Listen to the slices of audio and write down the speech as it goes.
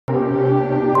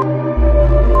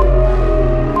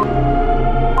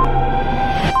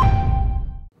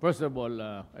First of all,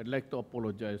 I'd like to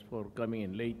apologize for coming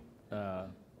in late. Uh,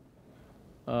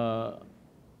 uh,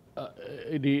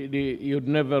 you'd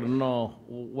never know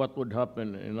what would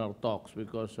happen in our talks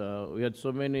because we had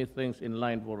so many things in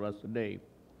line for us today.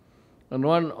 And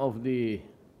one of the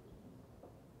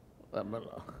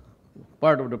well,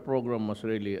 part of the program was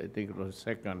really, I think it was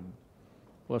second,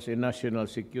 was a national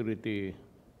security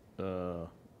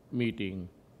meeting.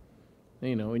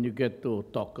 You know, when you get to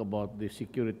talk about the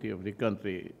security of the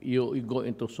country, you go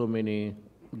into so many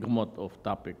gamut of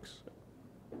topics.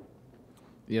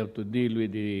 You have to deal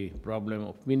with the problem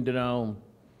of Mindanao,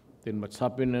 then what's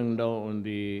happening now on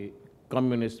the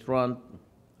communist front,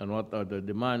 and what are the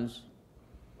demands.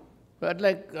 But I'd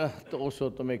like to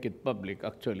also to make it public,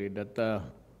 actually, that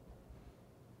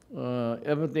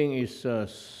everything is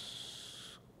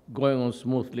going on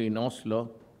smoothly in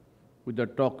Oslo with the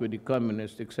talk with the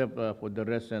communists, except for the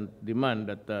recent demand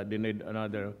that they need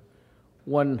another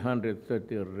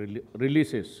 130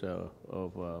 releases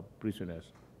of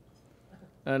prisoners.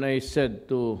 And I said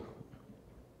to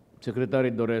Secretary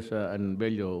Doresa and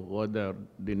Bello, who are the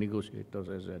negotiators,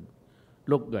 I said,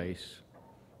 look guys,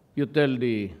 you tell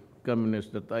the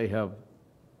communists that I have,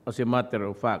 as a matter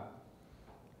of fact,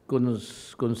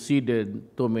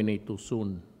 conceded too many too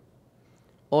soon.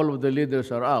 All of the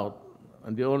leaders are out,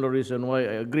 and the only reason why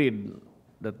I agreed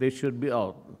that they should be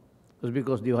out was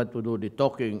because they had to do the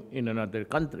talking in another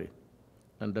country,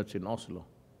 and that's in Oslo.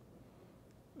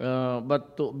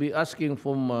 But to be asking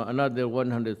for another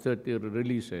 130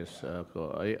 releases,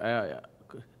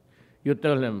 you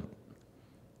tell them,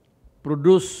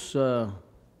 produce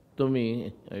to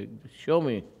me, show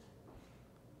me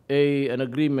an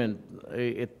agreement,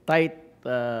 a tight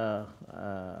a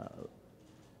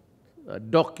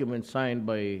document signed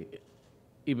by,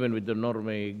 even with the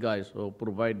Norway guys who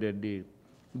provided the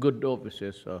good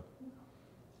offices,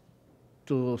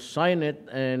 to sign it,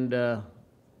 and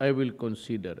I will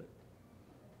consider it.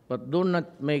 But do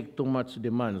not make too much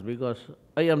demands, because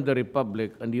I am the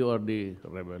Republic and you are the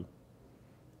rebel.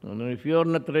 And if you are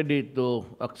not ready to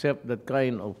accept that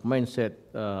kind of mindset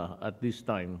at this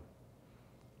time,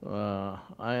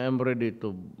 I am ready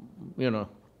to,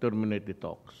 terminate the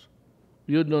talks.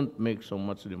 You don't make so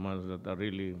much demands that are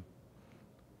really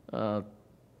I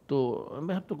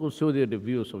have to consider the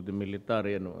views of the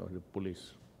military and the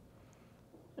police.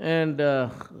 And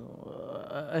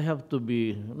I have to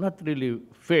be not really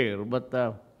fair, but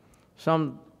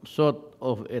some sort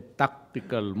of a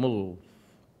tactical move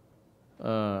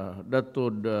that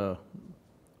would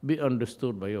be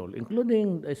understood by all,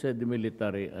 including, I said, the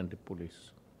military and the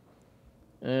police,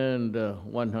 and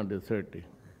 130.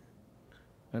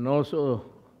 And also,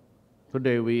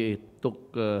 today we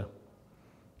took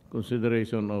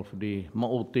consideration of the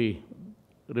Mauti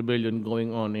rebellion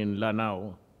going on in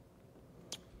Lanao.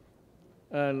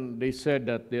 And they said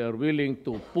that they are willing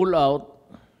to pull out.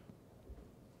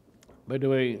 By the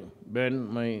way, Ben,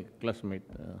 my classmate,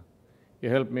 he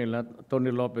helped me a lot.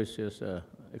 Tony Lopez is a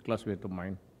classmate of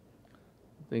mine.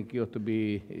 I think you have to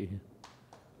be.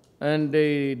 And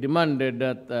they demanded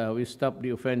that we stop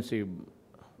the offensive.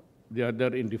 They are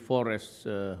there in the forest,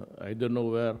 I don't know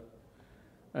where.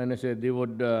 And I said they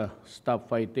would stop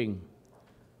fighting,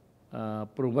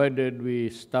 provided we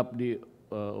stop the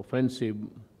offensive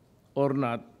or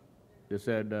not. They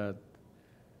said that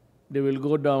they will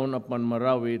go down upon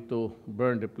Marawi to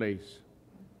burn the place.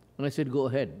 And I said, go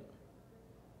ahead.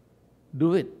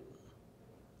 Do it.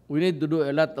 We need to do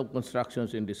a lot of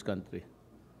constructions in this country.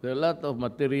 There are a lot of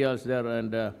materials there,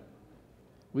 and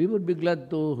we would be glad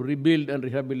to rebuild and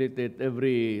rehabilitate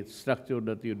every structure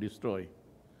that you destroy.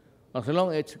 As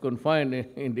long as it's confined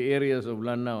in the areas of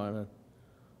Lanao,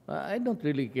 I don't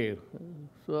really care.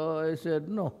 So I said,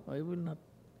 no, I will not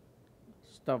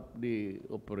stop the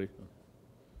operation.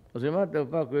 As a matter of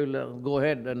fact, we'll go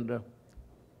ahead, and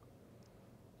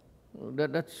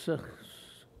that's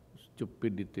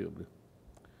stupidity of it.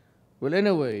 Well,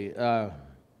 anyway, I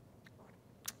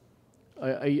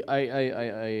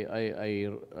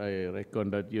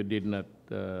reckon that you did not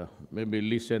maybe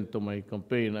listen to my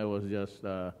campaign. I was just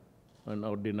an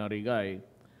ordinary guy.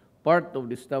 Part of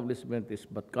the establishment is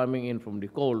but coming in from the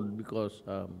cold, because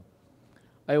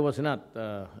I was not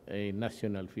a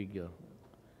national figure.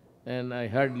 And I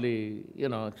hardly,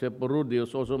 except for Rudy,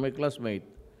 who's also my classmate.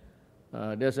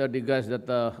 Those are the guys that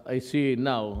I see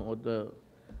now.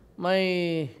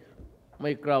 My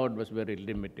crowd was very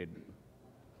limited.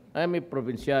 I'm a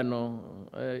provinciano,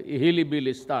 a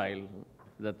hilly-billy style,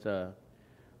 that's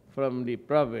from the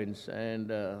province,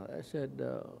 and I said,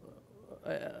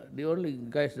 the only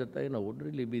guys that I know would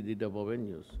really be the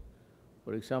Davaoenos.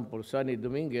 For example, Sonny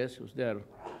Dominguez was there.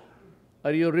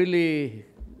 Are you really,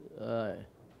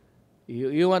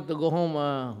 you want to go home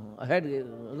ahead?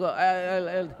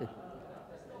 Go,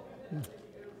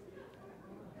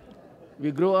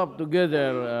 we grew up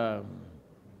together.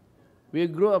 We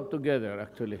grew up together,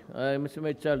 actually. He's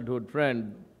my childhood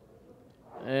friend,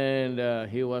 and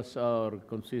he was our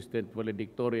consistent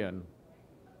valedictorian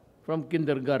from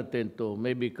kindergarten to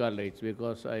maybe college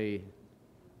because I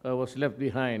was left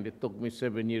behind. It took me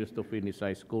 7 years to finish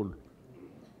high school.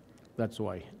 That's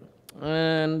why.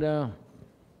 And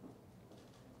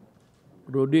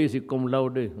Rudy is a cum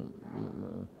laude.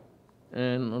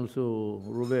 And also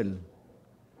Ruben.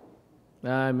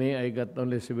 Me, I got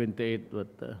only 78, but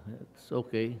it's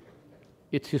okay.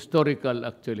 It's historical,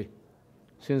 actually.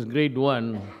 Since grade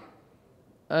 1,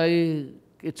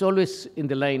 it's always in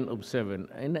the line of 7.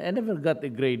 I never got a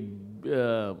grade.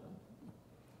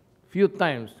 Few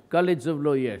times. College of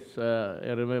Law, yes.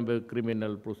 I remember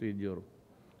criminal procedure.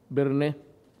 Berne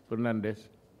Fernandez.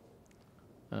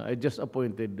 I just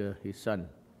appointed his son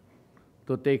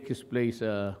to take his place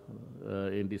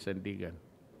in the Sandigan.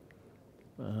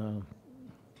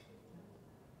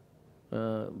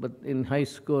 But in high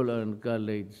school and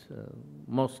college,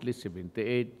 mostly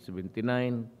 78,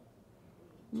 79.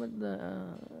 But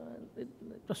it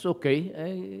was okay.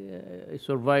 I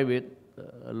survived it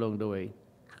along the way.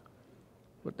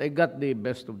 But I got the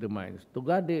best of the minds.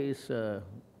 Tugade is a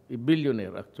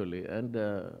billionaire, actually, and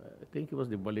I think he was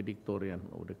the valedictorian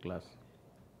of the class.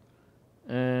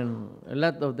 And a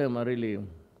lot of them are really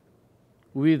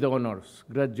with honors,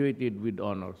 graduated with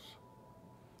honors.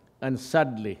 And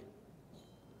sadly,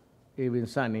 even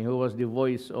Sunny, who was the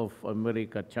Voice of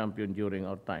America champion during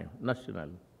our time, national,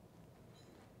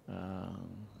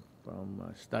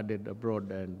 studied abroad,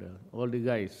 and all the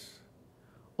guys,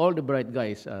 all the bright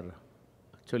guys are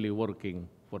actually working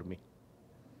for me.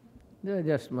 They're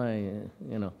just my,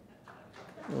 you know.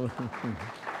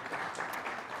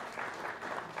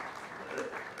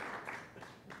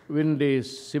 When the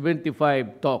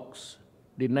 75 talks,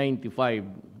 the 95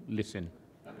 listen.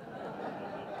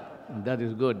 That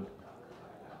is good.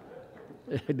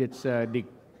 That's the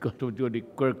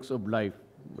quirks of life,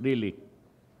 really.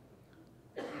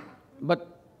 But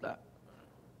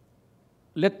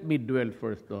let me dwell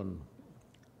first on,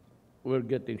 we're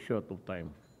getting short of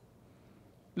time.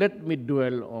 Let me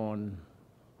dwell on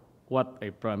what I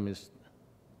promised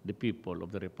the people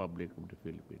of the Republic of the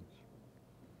Philippines.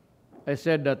 I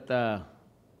said that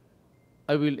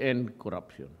I will end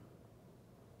corruption.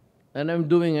 And I'm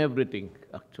doing everything,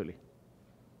 actually.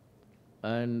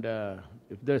 And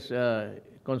if there's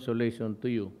consolation to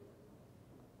you,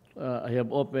 I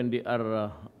have opened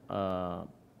the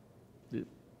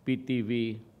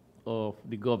PTV of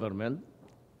the government.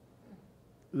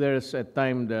 There's a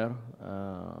time there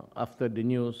after the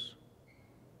news.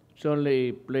 It's only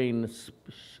a plain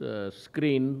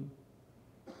screen,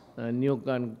 and you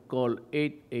can call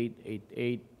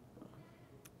 8888,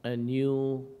 and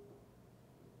you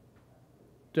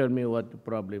tell me what the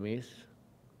problem is.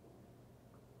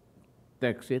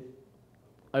 Text it.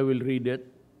 I will read it.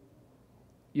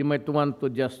 You might want to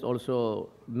just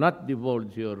also not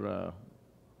divulge your,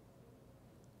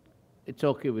 it's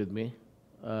okay with me.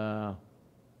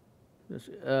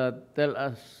 Tell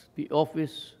us the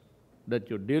office that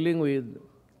you're dealing with,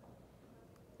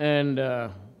 and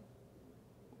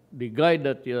the guy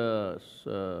that is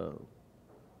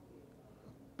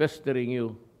pestering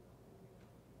you.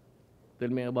 Tell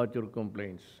me about your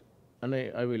complaints, and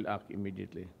I will act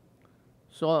immediately.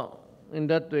 So in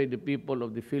that way, the people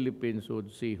of the Philippines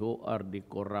would see who are the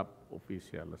corrupt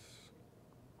officials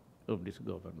of this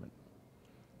government.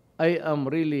 I am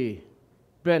really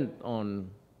bent on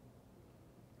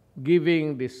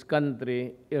giving this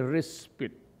country a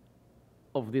respite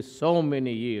of this so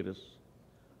many years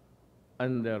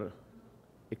under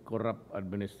a corrupt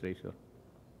administration.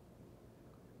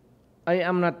 I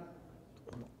am not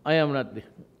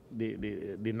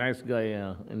the nice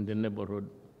guy in the neighborhood,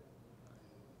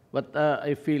 but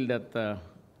I feel that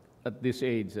at this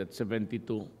age, at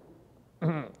 72,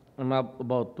 I'm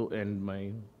about to end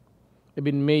I've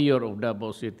been mayor of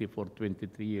Davao City for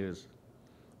 23 years,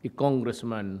 a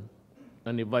congressman,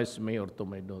 and a vice mayor to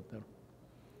my daughter.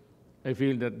 I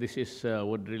feel that this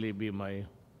would really be my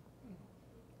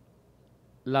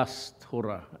last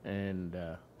hurrah, and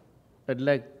I'd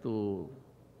like to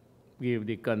give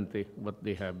the country what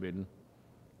they have been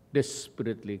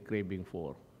desperately craving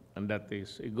for, and that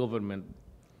is a government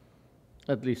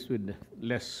at least with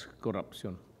less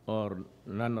corruption, or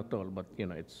none at all, but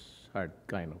it's hard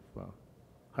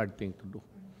thing to do.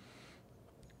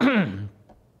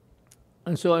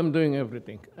 And so I'm doing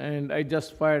everything. And I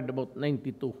just fired about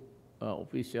 92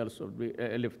 officials of the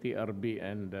LFTRB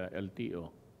and LTO.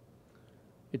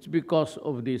 It's because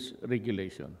of this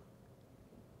regulation.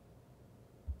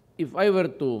 If I were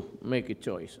to make a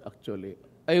choice, actually,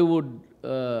 I would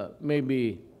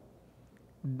maybe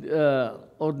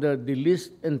order the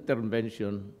least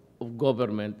intervention of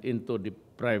government into the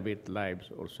private lives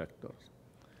or sectors.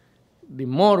 The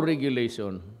more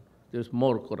regulation, there's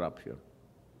more corruption.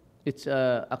 It's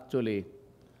actually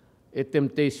a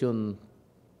temptation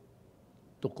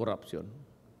to corruption.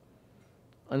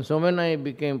 And so when I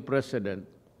became president,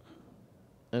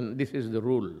 and this is the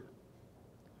rule,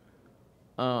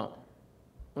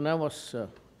 when I was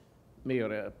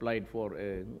mayor, I applied for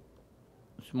a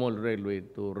small railway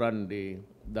to run the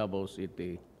Davao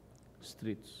City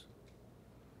streets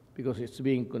because it's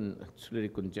really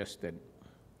congested.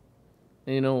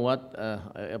 And you know what?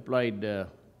 I applied in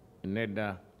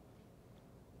NEDA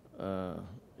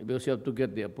because you have to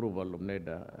get the approval of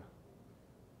NEDA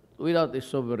without a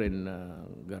sovereign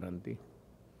guarantee.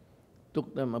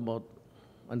 Took them about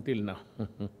until now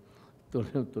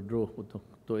to draw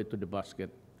to the basket.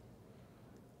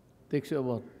 Takes you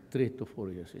about 3 to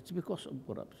 4 years. It's because of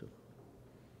corruption.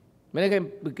 When I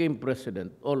became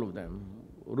president, all of them,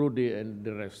 Rudy and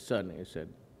the rest, son, I said,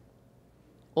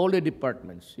 all the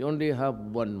departments, you only have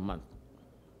 1 month.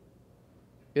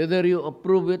 Either you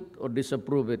approve it or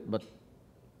disapprove it, but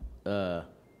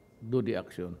do the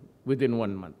action within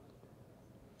 1 month.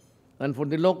 And for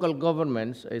the local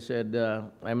governments, I said,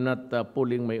 I'm not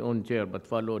pulling my own chair, but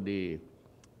follow the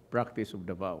practice of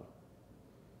Davao.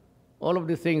 All of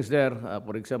the things there,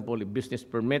 for example, a business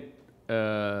permit,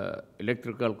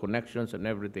 electrical connections and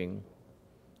everything,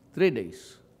 3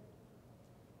 days.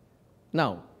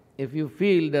 Now, if you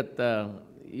feel that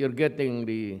you're getting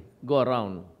the go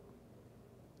around,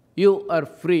 you are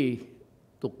free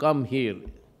to come here.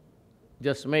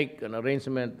 Just make an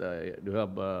arrangement. You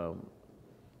have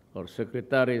or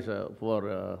secretaries for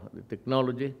the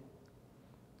technology,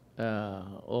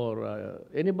 or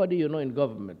anybody you know in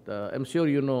government. I'm sure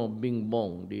you know Bing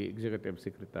Bong, the executive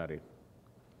secretary.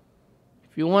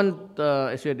 If you want,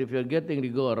 I said, if you're getting the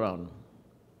go around,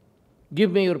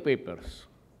 give me your papers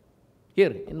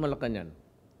here in Malacañang,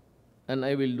 and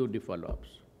I will do the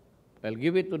follow-ups. I'll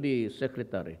give it to the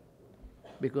secretary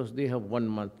because they have 1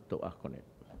 month to act on it.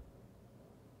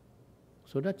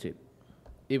 So that's it.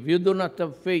 If you do not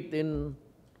have faith in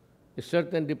a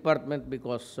certain department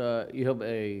because you have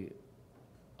a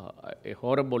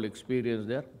horrible experience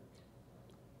there,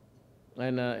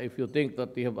 and if you think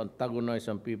that you have antagonized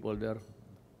some people there,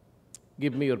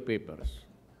 give me your papers,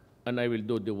 and I will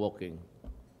do the walking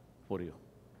for you.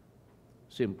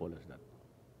 Simple as that.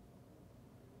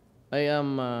 I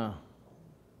am,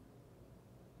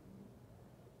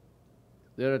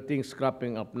 there are things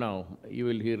cropping up now. You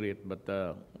will hear it, but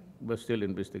we're still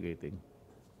investigating.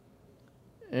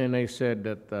 And I said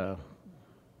that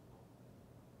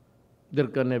there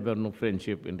can never no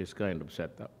friendship in this kind of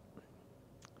setup.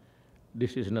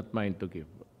 This is not mine to give.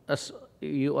 As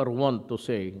you are wont to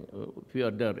say, if you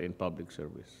are there in public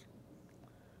service,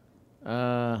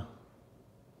 I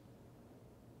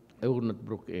would not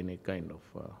brook any kind of,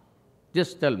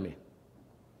 just tell me.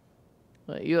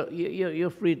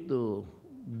 You're free to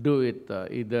do it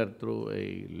either through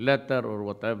a letter or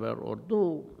whatever, or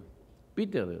to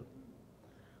Peter.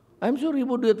 I'm sure he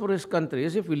would do it for his country.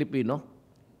 He's a Filipino.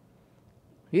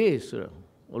 He is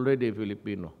already a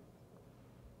Filipino.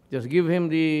 Just give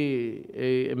him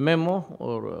a memo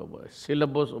or a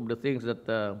syllabus of the things that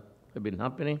have been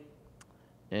happening,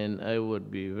 and I would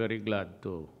be very glad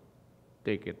to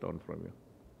take it on from you.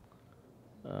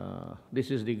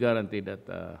 This is the guarantee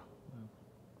that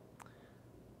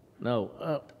now,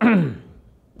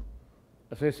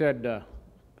 as I said,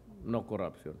 no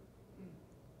corruption.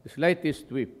 The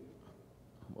slightest whip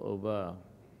of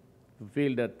you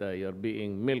feel that you're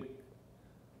being milked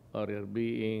or you're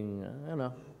being,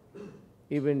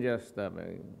 even just, I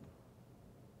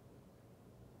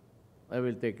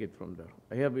will take it from there.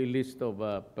 I have a list of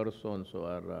persons who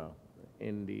are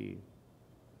in the,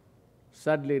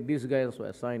 sadly, these guys were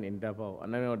assigned in Davao,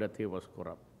 and I know that he was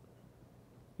corrupt.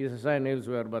 He's assigned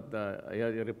elsewhere, but I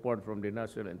had a report from the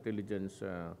National Intelligence,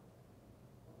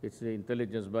 it's the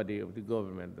intelligence body of the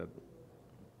government, that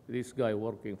this guy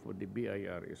working for the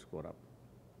BIR is corrupt.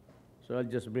 So I'll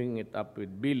just bring it up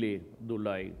with Billy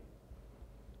Dulay.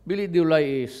 Billy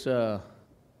Dulay is,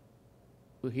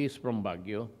 he's from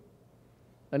Baguio,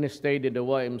 and he stayed in the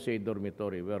YMCA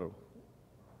dormitory where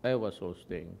I was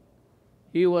hosting.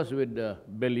 He was with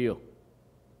Belio.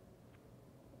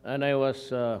 And I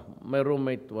was, my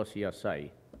roommate was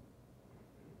Yasai.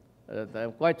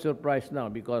 I'm quite surprised now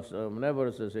because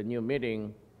whenever there's a new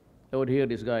meeting, I would hear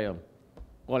this guy,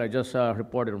 well, I just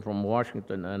reported from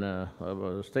Washington and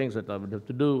things that I would have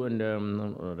to do, and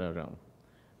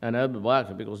I'll be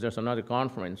back because there's another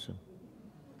conference.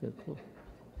 Okay,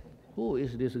 who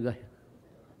is this guy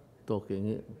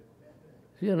talking? Is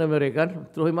he an American?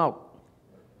 Throw him out.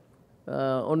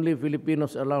 Only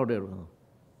Filipinos allowed there.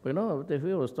 But you know, if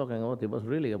he was talking about, he was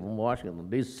really from Washington.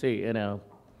 They say,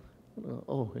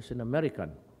 oh, he's an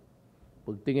American.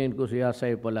 Pagtingin ko siya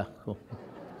sa'yo pala.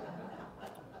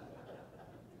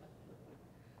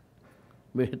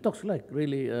 But he talks like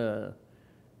really,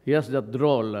 he has that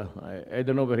drawl. I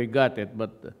don't know where he got it,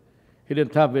 but he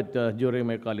didn't have it during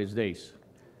my college days.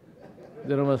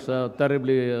 There was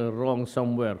terribly wrong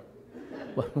somewhere.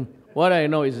 What I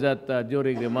know is that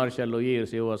during the martial law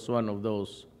years, he was one of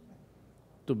those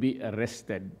to be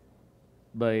arrested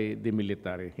by the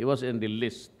military. He was in the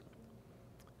list.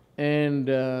 And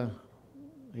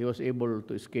he was able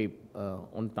to escape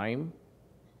on time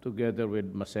together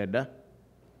with Maceda.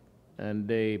 And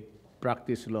they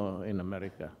practice law in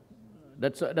America.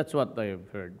 That's what I have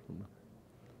heard.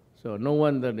 So no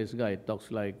wonder this guy talks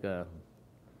like,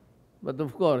 but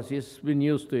of course he's been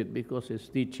used to it because he's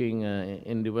teaching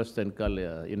in the Western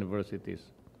universities.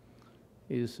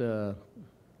 He's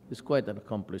quite an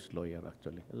accomplished lawyer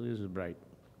actually. He's bright.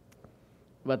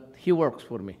 But he works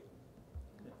for me.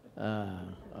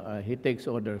 He takes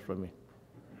orders from me,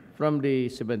 from the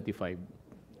 75.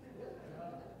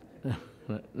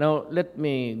 Now, let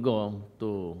me go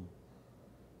to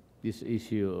this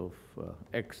issue of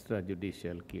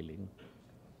extrajudicial killing.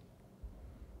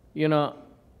 You know,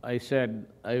 I said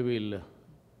I will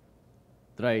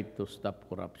try to stop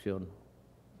corruption.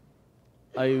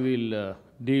 I will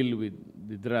deal with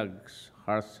the drugs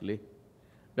harshly.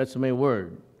 That's my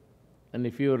word. And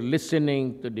if you're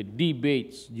listening to the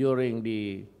debates during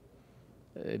the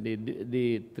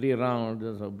 3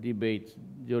 rounds of debates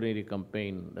during the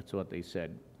campaign, that's what I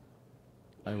said.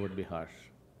 I would be harsh.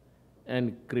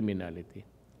 And criminality.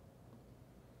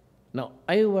 Now,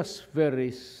 I was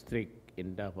very strict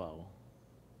in Davao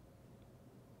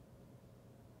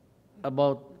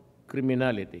about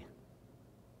criminality.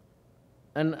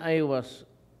 And I was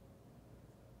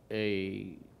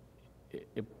a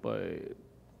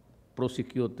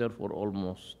prosecutor for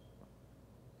almost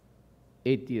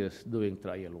 8 years doing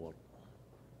trial work.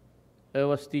 I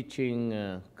was teaching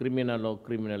criminal law,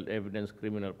 criminal evidence,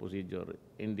 criminal procedure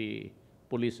in the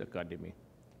police academy.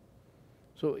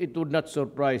 So it would not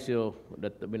surprise you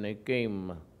that when I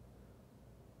came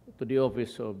to the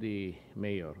office of the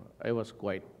mayor, I was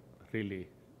quite really,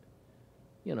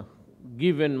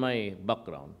 given my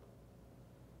background,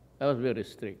 I was very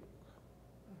strict.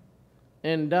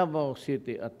 And Davao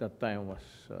City at that time was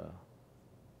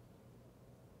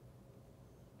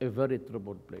a very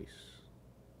troubled place.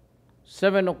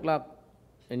 7 o'clock,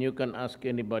 and you can ask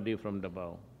anybody from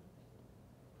Davao.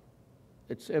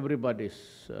 It's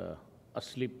everybody's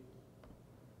asleep.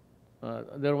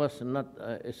 There was not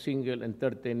a single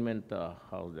entertainment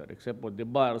house there, except for the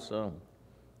bars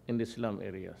in the slum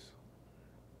areas.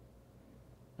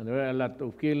 And there were a lot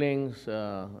of killings,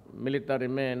 military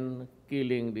men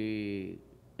killing the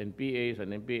NPAs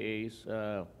and MPAs.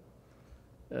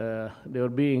 They were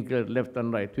being killed left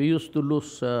and right. We used to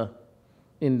lose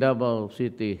in Davao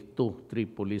City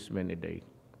 2-3 policemen a day.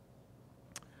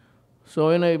 So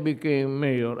when I became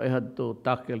mayor, I had to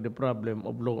tackle the problem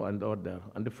of law and order.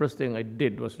 And the first thing I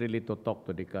did was really to talk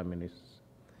to the communists.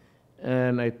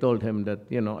 And I told him that,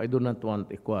 I do not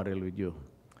want a quarrel with you.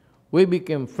 We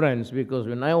became friends because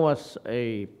when I was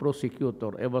a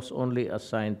prosecutor, I was only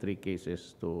assigned 3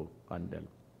 cases to handle.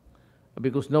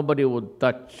 Because nobody would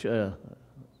touch the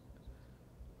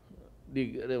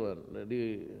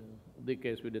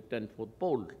case with the 10-foot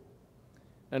pole.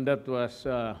 And that was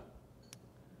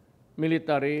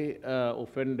military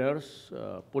offenders,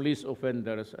 police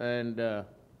offenders, and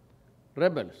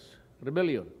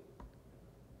rebellion.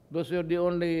 Those were the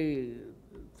only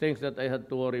things that I had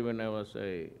to worry when I was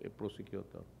a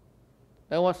prosecutor.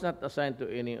 I was not assigned to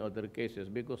any other cases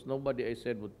because nobody, I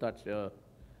said, would touch the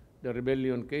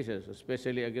rebellion cases,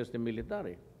 especially against the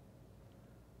military.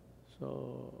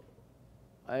 So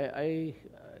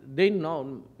they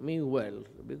know me well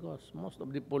because most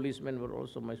of the policemen were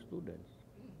also my students.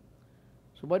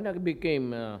 So when I became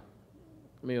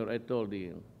mayor, I told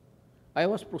him, I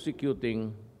was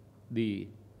prosecuting the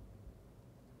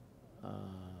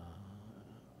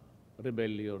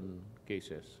rebellion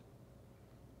cases.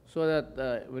 So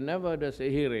that whenever there's a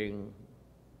hearing,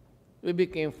 we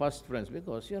became fast friends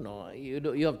because,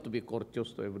 you have to be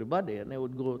courteous to everybody. And I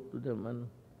would go to them and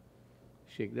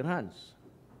shake their hands.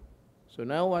 So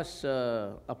now I was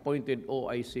appointed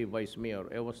OIC Vice Mayor.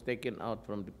 I was taken out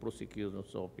from the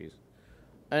prosecutor's office,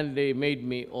 and they made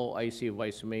me OIC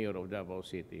Vice Mayor of Davao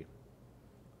City.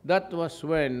 That was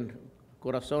when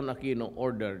Corazon Aquino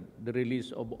ordered the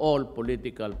release of all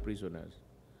political prisoners.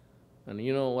 And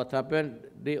you know what happened?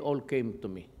 They all came to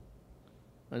me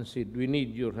and said, we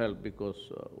need your help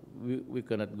because we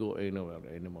cannot go anywhere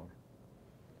anymore.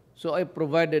 So I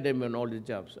provided them on all the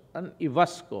jobs. And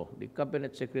Ivasco, the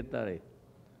cabinet secretary,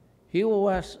 he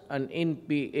was an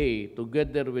NPA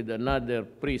together with another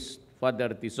priest, Father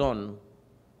Tizon,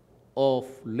 of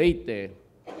Leyte.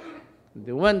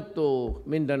 They went to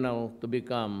Mindanao to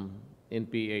become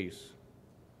NPAs.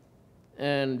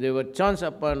 And they were chanced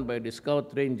upon by the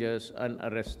scout rangers and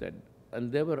arrested.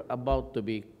 And they were about to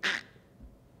be.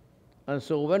 And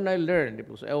so when I learned,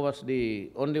 because I was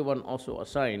the only one also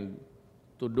assigned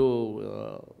to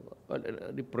do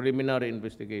the preliminary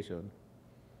investigation,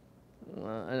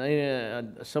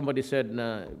 somebody said,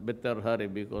 better hurry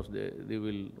because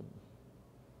they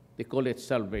call it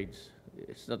salvage.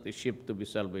 It's not a ship to be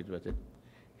salvaged, but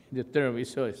the term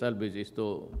is salvage is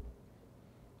to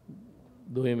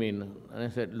do him in. And I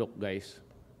said, look, guys,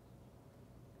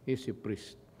 he's a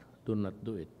priest. Do not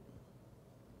do it.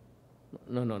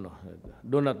 No.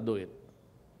 Do not do it.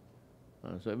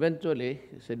 So eventually,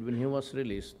 he said when he was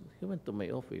released, he went to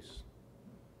my office.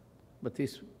 But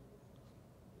he's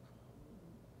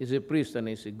a priest and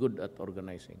he's good at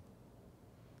organizing.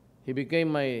 He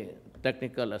became my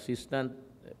technical assistant.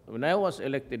 When I was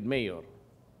elected mayor,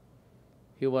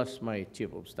 he was my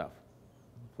chief of staff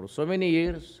for so many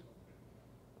years.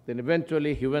 Then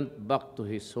eventually he went back to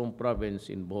his home province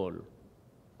in Bohol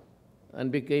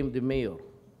and became the mayor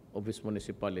of his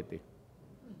municipality.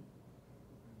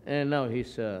 And now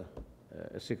he's a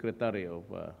secretary of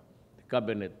the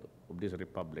cabinet of this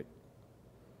republic.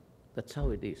 That's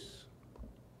how it is.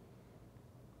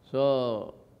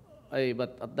 So,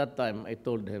 but at that time, I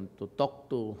told him to talk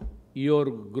to your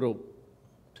group.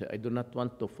 Say, I do not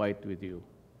want to fight with you.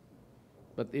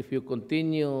 But if you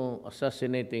continue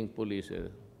assassinating police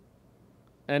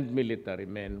and military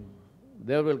men,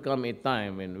 there will come a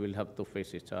time when we'll have to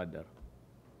face each other.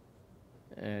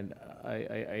 And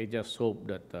I just hope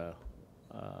that,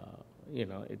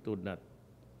 it would not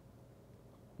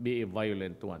be a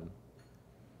violent one.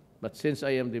 But since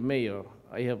I am the mayor,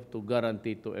 I have to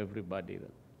guarantee to everybody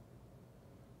that.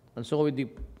 And so with the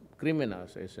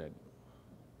criminals, I said,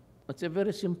 it's a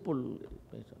very simple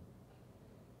question.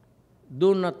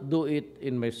 Do not do it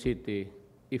in my city.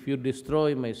 If you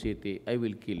destroy my city, I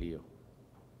will kill you.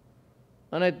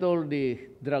 And I told the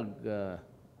drug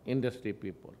industry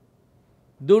people,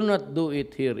 do not do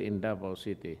it here in Davao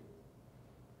City.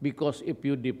 Because if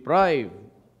you deprive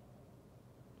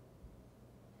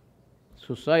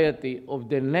society of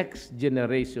the next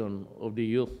generation of the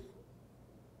youth,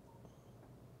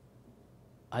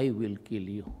 I will kill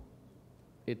you.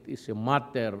 It is a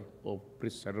matter of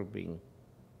preserving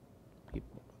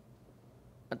people.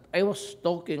 And I was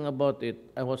talking about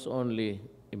it, I was only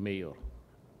a mayor.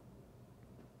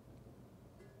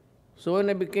 So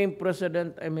when I became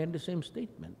president, I made the same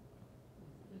statement.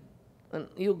 And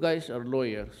you guys are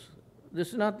lawyers.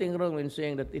 There's nothing wrong in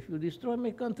saying that if you destroy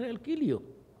my country, I'll kill you.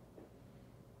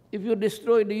 If you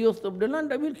destroy the youth of the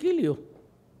land, I will kill you.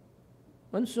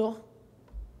 And so,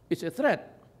 it's a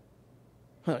threat.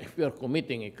 If you are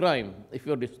committing a crime, if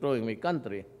you're destroying my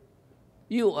country,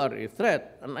 you are a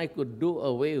threat, and I could do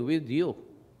away with you.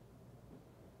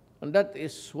 And that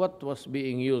is what was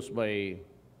being used by,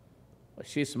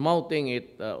 she's mouthing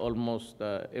it almost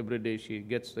every day she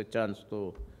gets the chance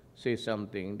to say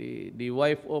something. The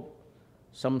wife of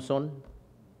Samson,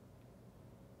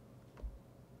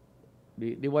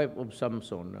 the wife of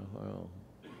Samson.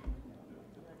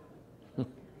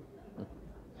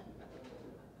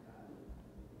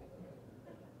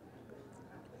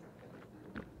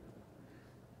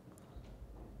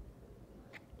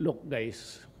 Look,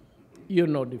 guys, you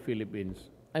know the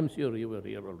Philippines. I'm sure you were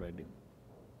here already.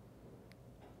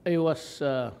 I was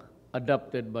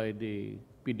adopted by the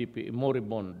PDP,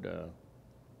 moribund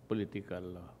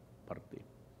political party.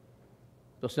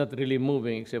 It was not really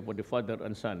moving except for the father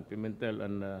and son, Pimentel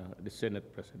and the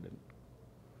Senate President.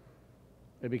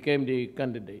 I became the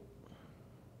candidate.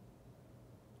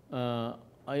 I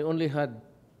only had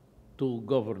 2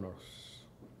 governors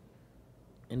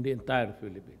in the entire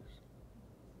Philippines.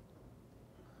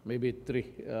 Maybe 3,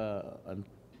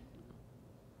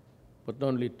 but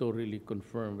only 2 really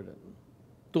confirmed.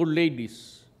 2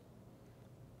 ladies,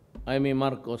 Jaime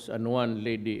Marcos and 1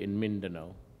 lady in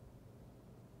Mindanao,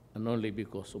 and only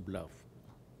because of love.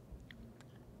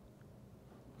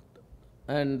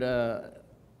 And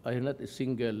I had not a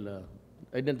single,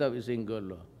 I didn't have a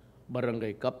single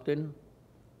barangay captain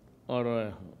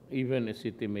or even a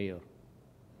city mayor.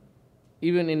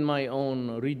 Even in my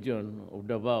own region of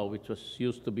Davao, which was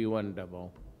used to be one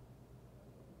Davao,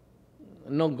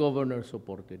 no governor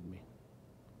supported me.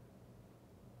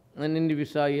 And in the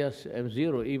Visayas, I'm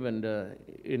zero. Even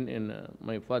in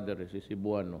my father is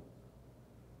Cebuano.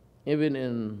 Even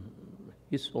in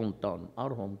his hometown, our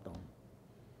hometown,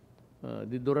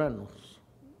 the Duranos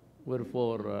were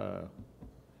for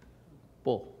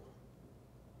Po.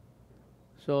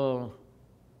 So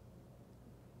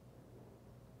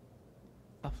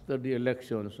after the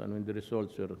elections and when the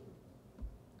results were,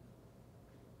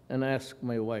 and I asked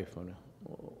my wife,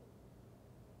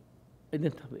 I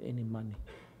didn't have any money.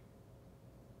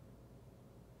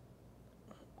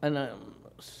 And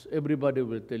everybody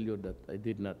will tell you that I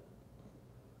did not.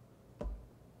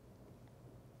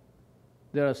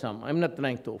 There are some. I'm not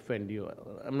trying to offend you.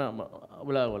 I'm not.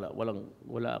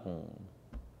 Wala akong.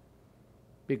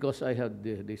 Because I have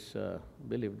this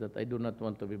belief that I do not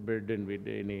want to be burdened with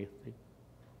anything.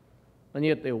 And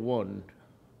yet I won,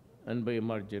 and by a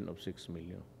margin of 6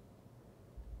 million.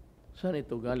 Saan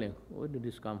ito galing? Where did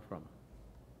this come from?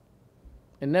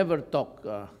 I never talk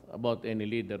about any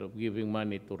leader of giving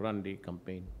money to run the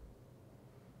campaign.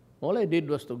 All I did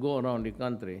was to go around the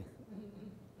country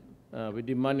with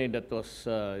the money that was,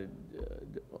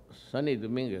 Sonny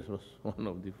Dominguez was one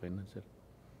of the financiers.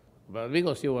 But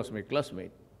because he was my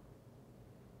classmate.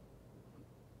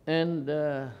 And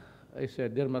I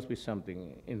said, there must be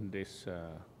something in this.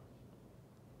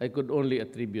 I could only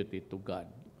attribute it to God.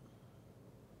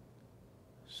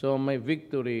 So my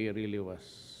victory really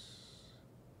was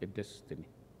a destiny.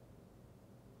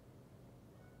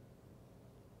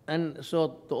 And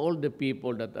so to all the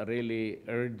people that are really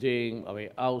urging,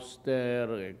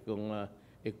 ouster, kung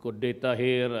kudeta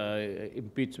here,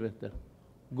 impeachment,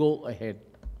 go ahead.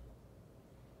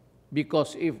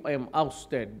 Because if I am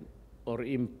ousted or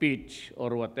impeached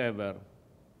or whatever,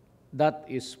 that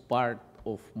is part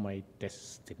of my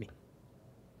destiny.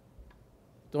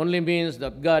 It only means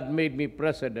that God made me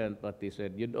president, but he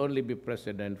said, you'd only be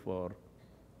president for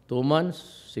 2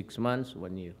 months, 6 months,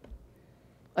 1 year.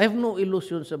 I have no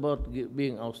illusions about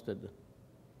being ousted.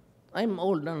 I'm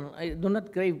old and I do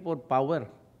not crave for power.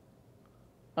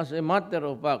 As a matter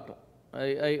of fact,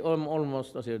 I am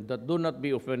almost saying that do not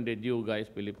be offended, you guys,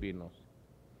 Filipinos.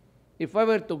 If I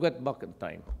were to get back in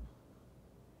time,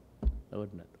 I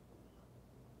would not.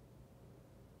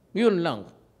 Yun lang.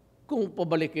 Kung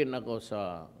pabalikin ako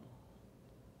sa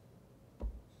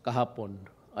kahapon,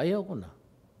 ayaw ko na.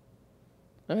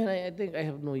 I mean, I think I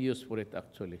have no use for it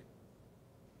actually.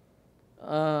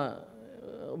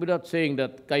 Without saying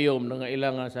that kayo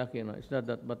nangailangan sa akin, it's not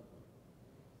that, but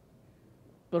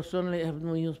personally, I have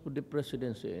no use for the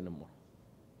presidency anymore.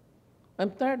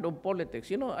 I'm tired of politics.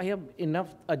 You know, I have enough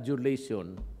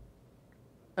adulation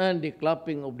and the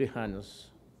clapping of the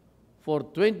hands for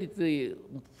 40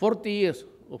 years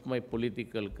of my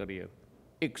political career,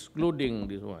 excluding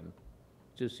this one,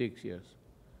 which is 6 years.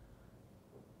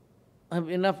 I have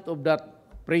enough of that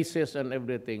praises and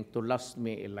everything to last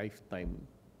me a lifetime,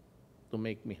 to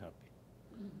make me happy.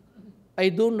 I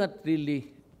do not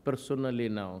really, personally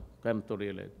now, come to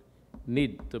realize,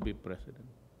 need to be president.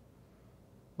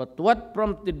 But what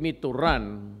prompted me to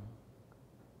run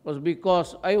was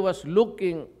because I was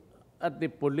looking at the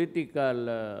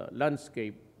political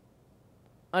landscape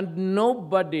and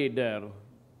nobody there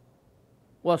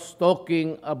was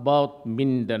talking about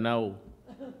Mindanao.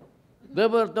 They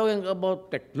were talking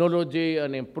about technology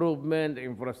and improvement,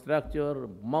 infrastructure,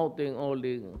 mounting all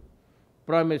the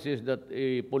promises that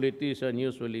a politician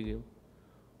usually gives.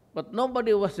 But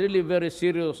nobody was really very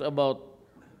serious about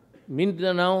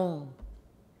Mindanao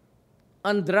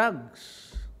and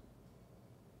drugs.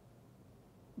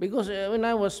 Because when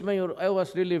I was mayor, I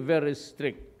was really very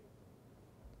strict.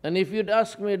 And if you'd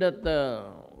ask me that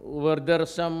were there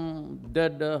some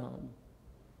dead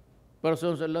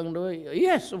persons along the way,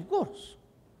 yes, of course.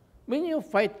 When you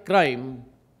fight crime,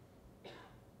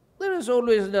 there is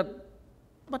always that,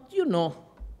 but you know,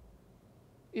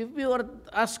 if you are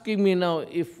asking me now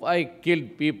if I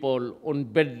killed people on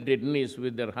bended knees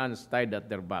with their hands tied at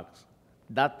their backs,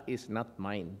 that is not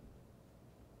mine.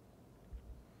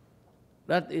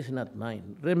 That is not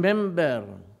mine. Remember,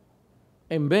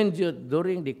 I mentioned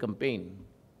during the campaign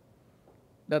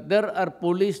that there are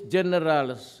police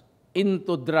generals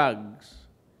into drugs,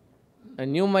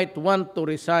 and you might want to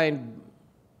resign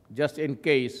just in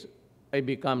case I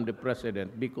become the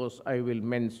president because I will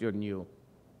mention you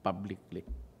publicly.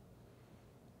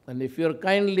 And if you're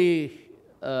kindly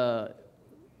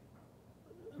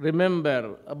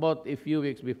remember about a few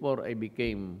weeks before I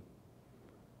became,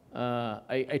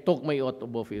 I took my oath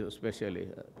of office, especially,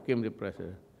 became the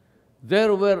president.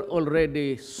 There were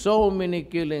already so many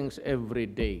killings every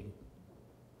day.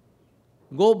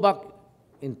 Go back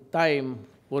in time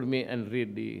for me and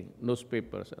read the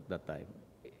newspapers at that time.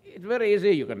 It's very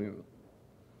easy. You can,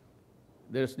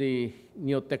 there's the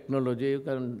new technology. You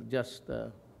can just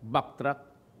backtrack.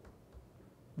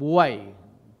 Why?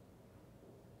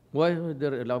 Why was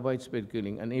there a widespread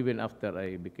killing? And even after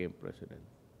I became president,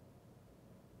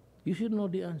 you should know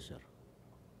the answer.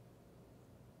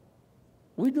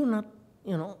 We do not,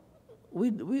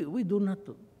 we do not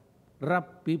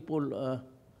wrap people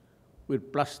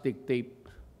with plastic tape.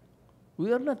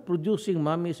 We are not producing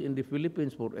mummies in the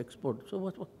Philippines for export. So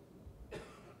what?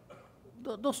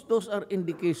 Those are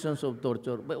indications of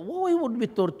torture. But why would we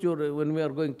torture when we are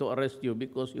going to arrest you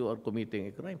because you are committing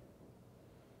a crime?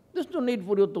 There's no need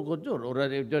for you to torture. Or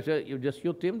you just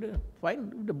shoot him,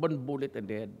 fine, with one bullet in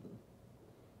the head.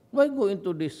 Why go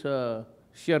into this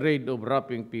charade of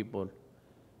wrapping people?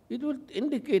 It will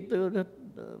indicate that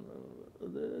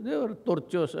there are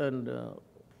tortures and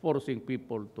forcing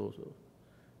people to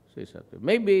say something.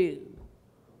 Maybe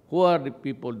who are the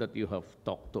people that you have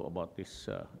talked to about this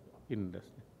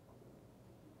industry?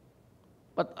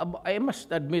 But I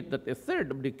must admit that a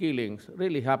third of the killings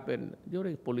really happened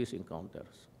during police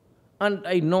encounters. And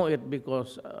I know it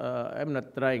because I'm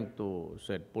not trying to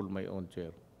pull my own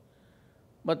chair.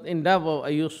 But in Davao, I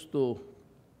used to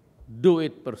do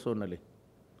it personally,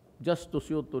 just to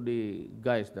show to the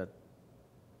guys that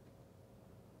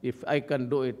if I can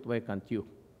do it, why can't you?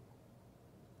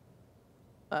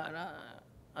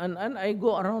 And I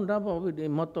go around Davao with a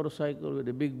motorcycle, with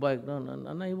a big bike,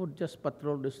 and I would just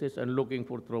patrol the streets and looking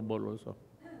for trouble also.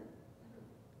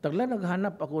 Tagla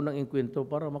naghanap ako ng inkwento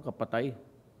para makapatay.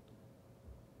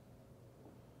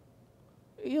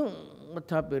 Yung what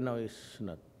happened now is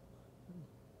not.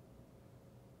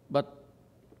 But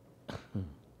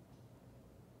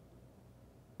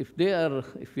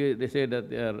they say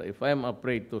that if I'm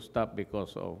afraid to stop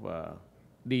because of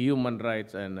the human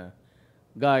rights and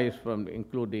guys from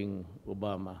including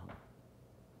Obama,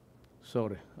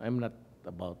 sorry, I'm not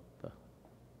about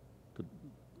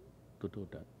to do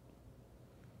that.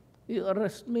 You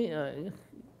arrest me,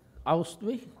 oust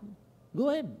me, go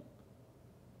ahead.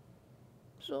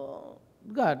 So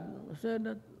God said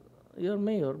that you're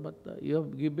mayor, but you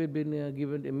have been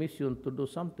given a mission to do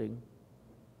something.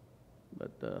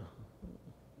 But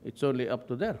it's only up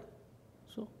to there.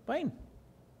 So, fine.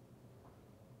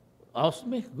 Oust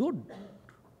me, good.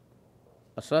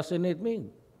 Assassinate me,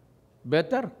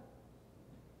 better.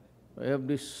 I have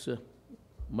this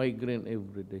migraine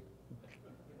every day.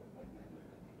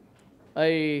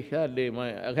 I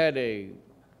had a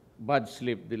bad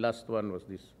sleep. The last one was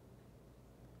this.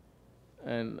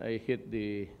 And I hit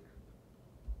the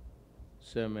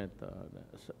cement.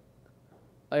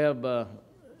 I have a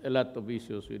lot of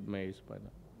issues with my spine.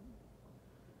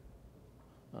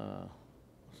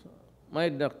 My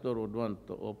doctor would want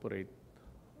to operate,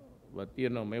 but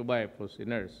my wife was a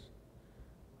nurse,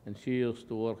 and she used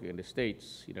to work in the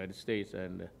United States,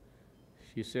 and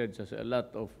she said there's a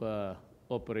lot of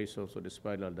operations of the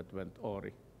spinal that went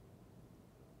awry,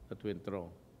 that went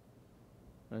wrong.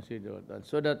 And she did that.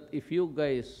 So that if you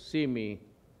guys see me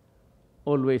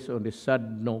always on the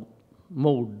sad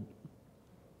mode,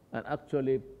 and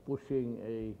actually pushing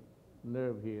a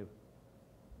nerve here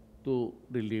to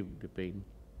relieve the pain.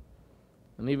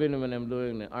 And even when I'm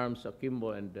doing the arms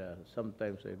akimbo, and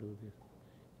sometimes I do this,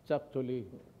 it's actually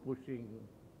pushing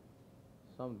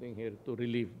something here to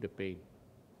relieve the pain.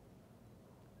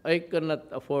 I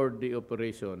cannot afford the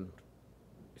operation.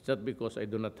 It's not because I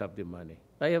do not have the money.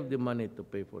 I have the money to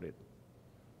pay for it.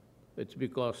 It's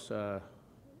because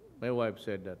my wife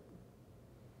said that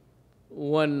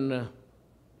one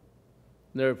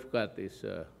nerve cut is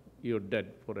you're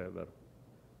dead forever.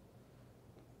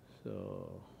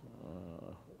 So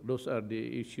those are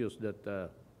the issues that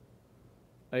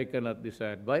I cannot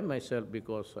decide by myself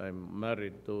because I'm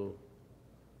married to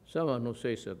someone who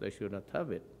says that I should not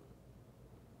have it.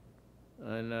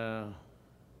 And I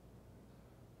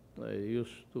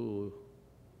used to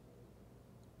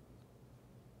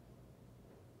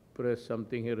press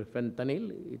something here,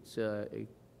 fentanyl. It's a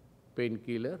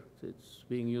painkiller. It's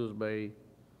being used by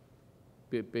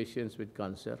patients with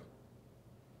cancer.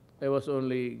 I was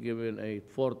only given a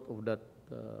fourth of that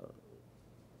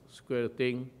square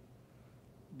thing.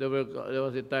 There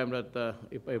was a time that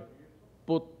if I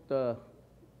put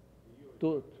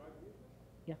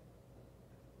yeah,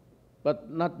 but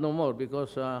not no more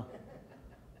because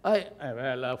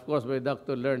Well, of course, my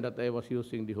doctor learned that I was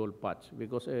using the whole patch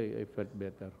because I felt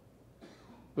better.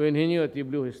 When he knew it, he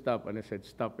blew his stop and I said,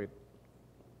 stop it.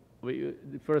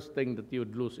 The first thing that you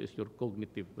would lose is your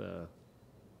cognitive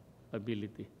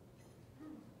ability.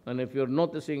 And if you're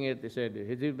noticing it, he said,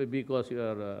 is it because you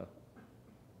are,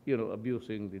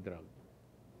 abusing the drug?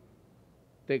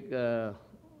 Take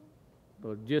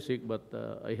Jessic, but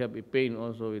I have a pain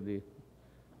also with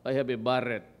I have a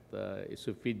Barrett,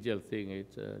 esophageal thing.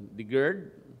 It's the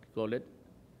GERD, call it.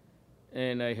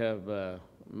 And I have,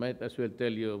 might as well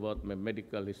tell you about my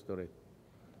medical history.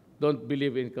 Don't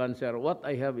believe in cancer. What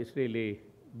I have is really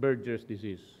Berger's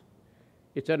disease.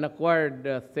 It's an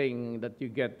acquired thing that you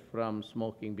get from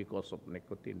smoking because of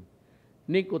nicotine.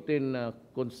 Nicotine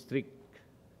constricts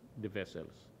the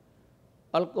vessels.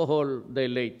 Alcohol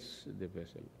dilates the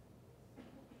vessel.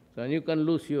 So you can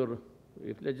lose your,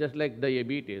 just like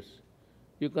diabetes,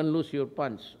 you can lose your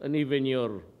punch and even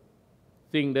your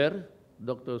thing there,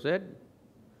 doctor said,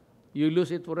 you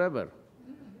lose it forever.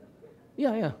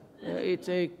 Yeah.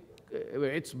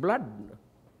 It's blood.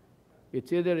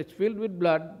 It's either it's filled with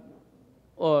blood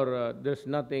or there's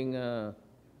nothing to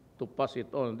pass it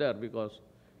on there because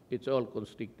it's all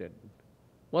constricted.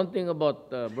 One thing about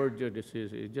Berger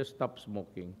disease is just stop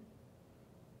smoking.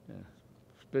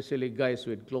 Especially guys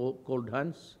with cold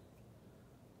hands,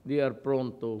 they are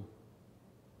prone to,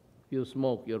 if you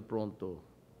smoke, you're prone to.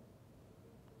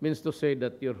 Means to say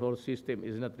that your whole system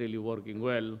is not really working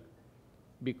well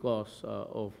because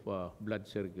of blood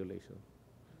circulation.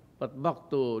 But back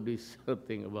to this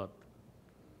thing about,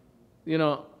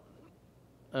 the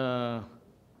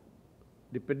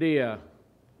PDEA,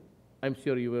 I'm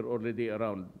sure you were already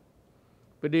around.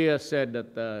 PDEA said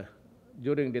that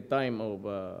during the time of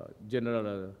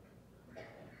General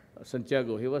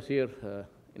Santiago, he was here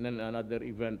in another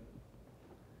event.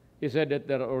 He said that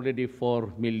there are already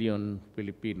 4 million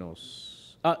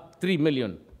Filipinos, 3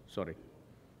 million,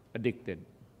 addicted.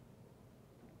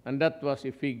 And that was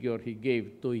a figure he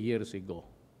gave 2 years ago,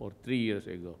 or 3 years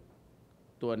ago,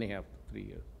 2.5 to 3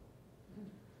 years.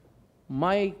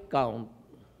 My count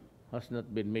has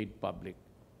not been made public,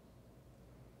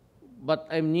 but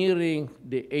I'm nearing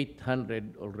the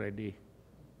 800 already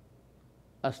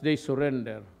as they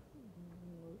surrender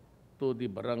to the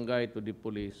barangay, to the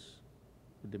police,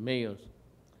 to the mayors.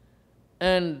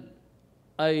 And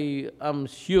I am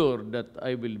sure that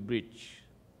I will breach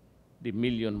the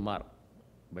million mark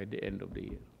by the end of the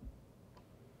year.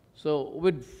 So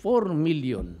with 4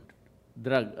 million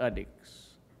drug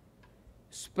addicts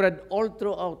spread all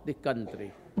throughout the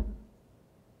country,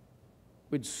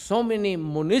 with so many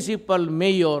municipal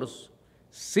mayors,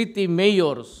 city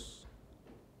mayors,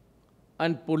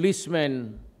 and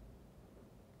policemen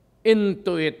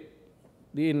into it,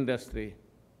 the industry,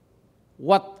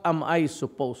 what am I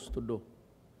supposed to do?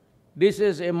 This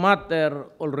is a matter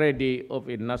already of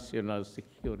a national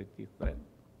security threat.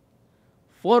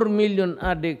 4 million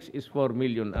addicts is 4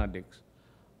 million addicts.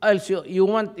 Also, you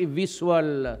want a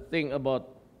visual thing about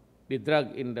the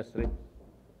drug industry?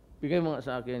 Bigay mo nga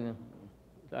sa akin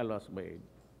Alas ba yun?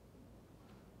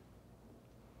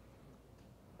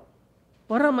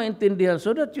 Para maintindihan,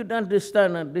 so that you'd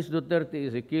understand that this Duterte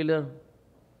is a killer.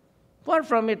 Far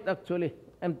from it, actually.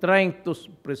 I'm trying to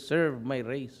preserve my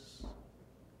race.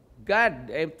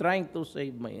 God, I'm trying to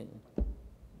save my...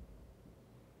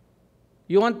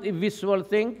 You want a visual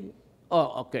thing?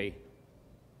 Oh, okay.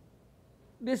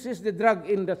 This is the drug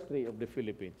industry of the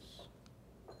Philippines.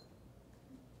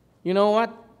 You know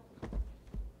what?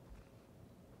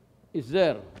 Is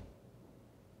there?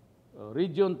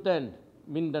 Region 10,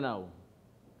 Mindanao.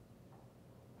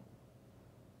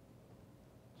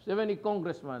 70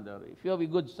 congressmen there. If you have a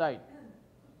good site,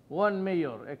 one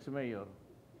mayor, ex-mayor,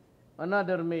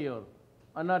 another mayor,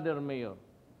 another mayor.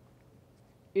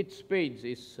 Each page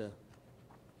is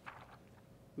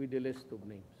with a list of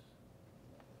names.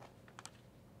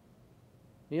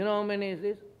 You know how many is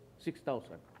this?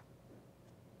 6,000.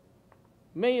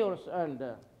 Mayors and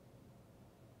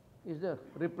is there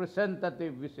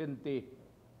Representative Vicente,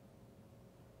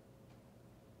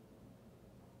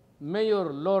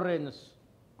 Mayor Lawrence.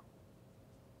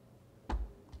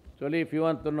 Actually, if you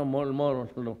want to know more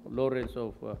Lawrence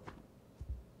of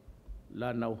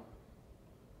Lanao.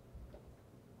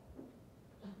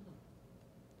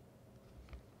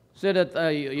 Say that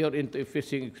you're into a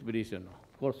fishing expedition.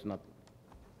 Of course not.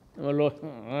 I'm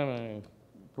a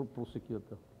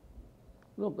prosecutor.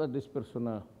 Look at this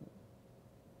person.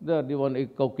 They're the one, a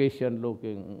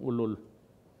Caucasian-looking ulul.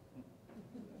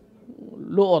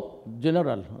 Luot,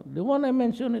 general. The one I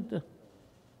mentioned it.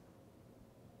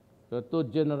 There are two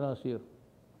generals here.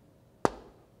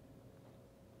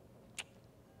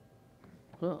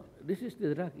 So, this is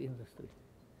the drug industry.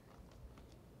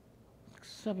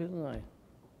 Sabi ko nga eh,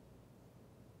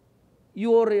 you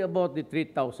worry about the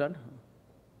 3,000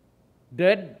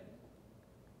 dead,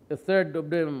 a third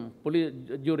of them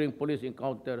during police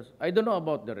encounters. I don't know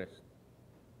about the rest.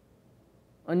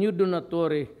 And you do not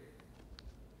worry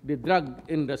the drug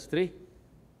industry,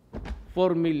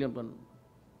 4 million.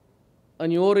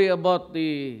 And you worry about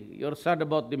you're sad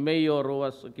about the mayor who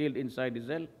was killed inside the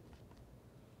cell.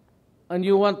 And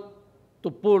you want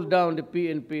to pull down the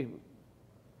PNP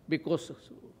because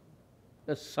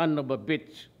the son of a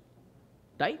bitch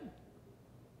died.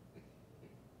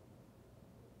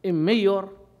 A mayor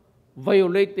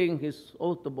violating his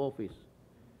oath of office.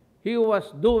 He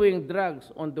was doing drugs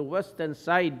on the western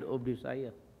side of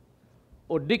Visayas.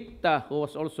 Odicta, who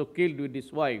was also killed with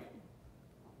his wife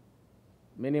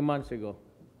many months ago,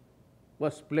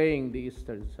 was playing the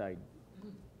eastern side.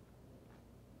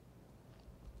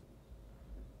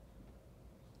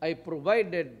 I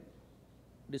provided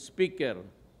the Speaker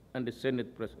and the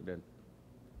Senate President,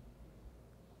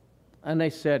 and I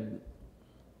said,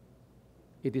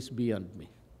 it is beyond me.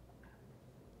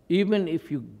 Even if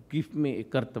you give me a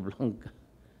carta blanca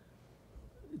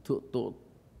to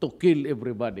kill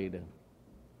everybody, then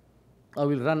I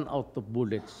will run out of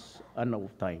bullets and out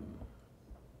of time.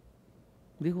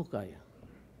 Hindi ko kaya.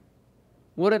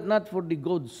 Were it not for the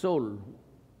good soul,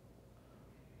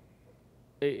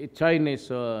 a Chinese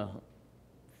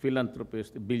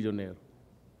philanthropist, a billionaire,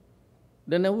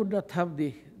 then I would not have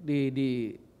the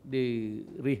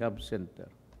rehab center.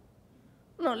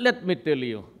 No, let me tell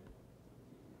you.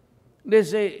 They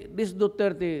say, this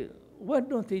Duterte, why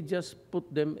don't he just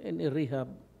put them in a rehab?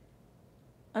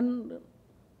 And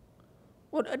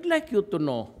what I'd like you to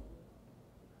know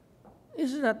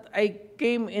is that I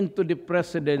came into the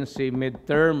presidency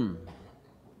midterm.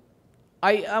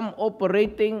 I am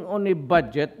operating on a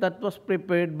budget that was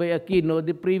prepared by Aquino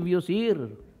the previous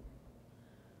year.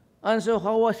 And so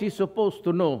how was he supposed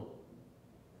to know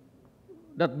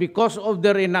that because of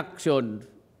their inaction,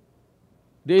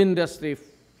 the industry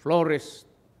flourished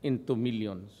into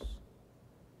millions?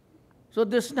 So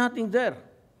there's nothing there.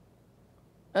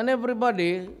 And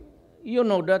everybody, you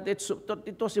know that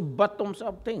it was a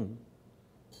bottoms-up thing.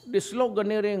 The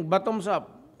sloganeering bottoms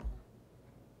up.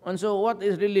 And so what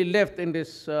is really left in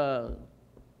this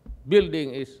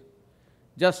building is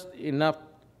just enough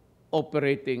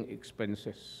operating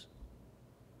expenses.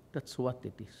 That's what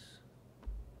it is.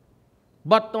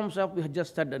 Bottoms up, we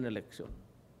just had an election.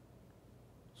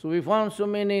 So we found so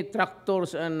many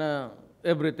tractors and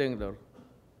everything there.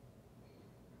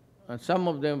 And some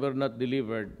of them were not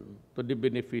delivered to the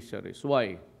beneficiaries.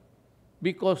 Why?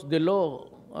 Because the law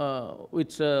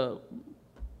which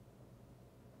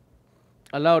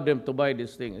allowed them to buy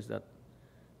this thing is that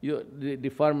the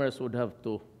farmers would have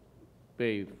to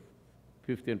pay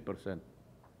 15%.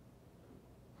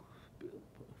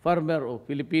 Farmer or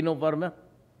Filipino farmer,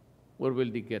 where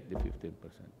will they get the 15%?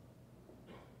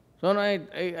 So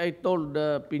I told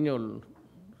Piñol,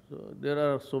 so there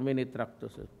are so many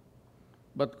tractors.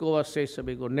 But COA says,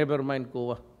 sabi ko, never mind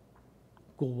COA.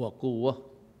 COA.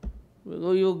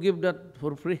 So you give that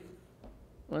for free.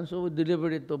 And so we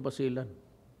delivered it to Basilan.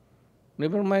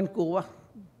 Never mind COA.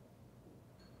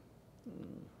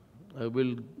 I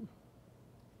will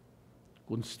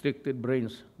constricted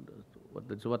brains.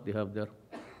 That's what they have there.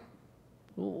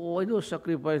 Why do you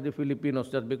sacrifice the Filipinos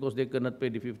just because they cannot pay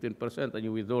the 15% and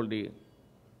you withhold this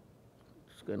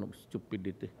kind of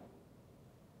stupidity?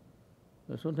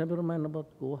 So never mind about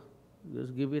COA.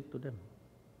 Just give it to them.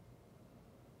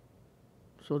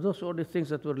 So those are the things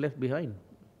that were left behind.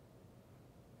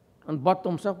 And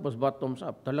bottoms up was bottoms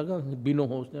up. Talagang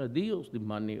binuhos nila. They use the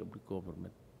money of the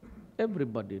government.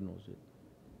 Everybody knows it.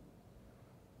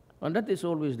 And that is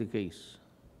always the case.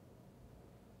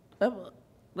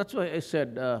 That's why I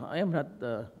said I am not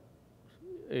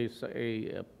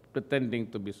pretending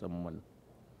to be someone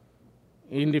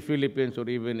in the Philippines or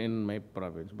even in my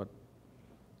province, but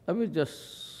I will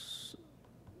just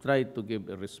try to give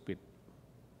a respite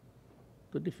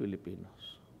to the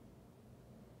Filipinos.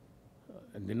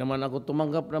 Hindi naman ako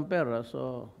tumanggap ng pera,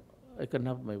 so I can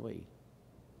have my way.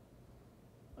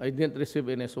 I didn't receive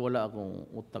any, so wala akong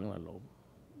utang na loob.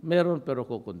 Meron pero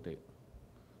kukunti.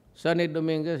 Sunny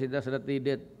Dominguez, he does not need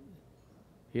it.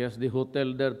 He has the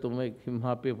hotel there to make him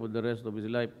happy for the rest of his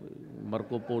life.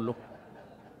 Marco Polo.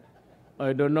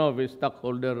 I don't know if he's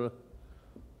stockholder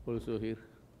also here.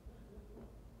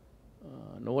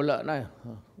 Nawala na.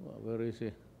 Where is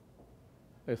he?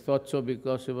 I thought so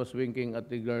because he was winking at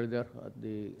the girl there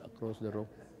across the room.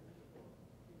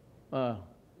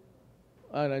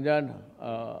 Nandyan.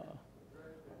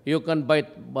 You can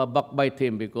backbite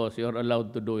him because you're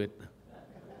allowed to do it.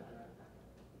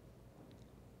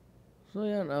 So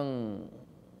yan ang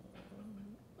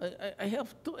I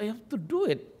have to do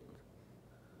it.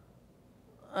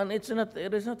 And it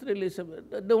is not really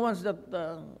the ones that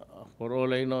for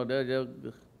all I know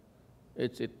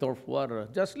it's a turf war,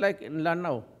 just like in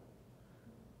Lanao.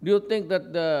 Do you think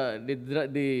that the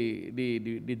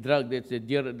drug that's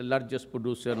the largest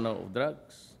producer now of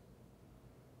drugs?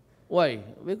 Why?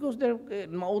 Because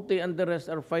Mauti and the rest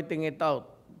are fighting it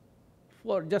out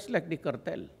for just like the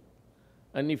cartel.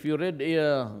 And if you read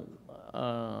Ian,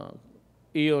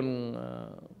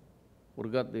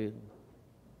 forgot he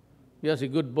has a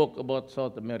good book about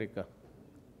South America.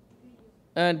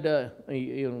 And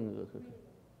Ian,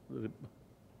 the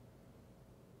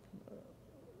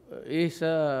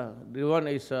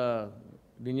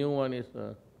new one is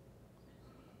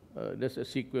there's a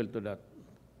sequel to that,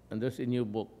 and there's a new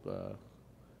book.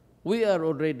 We are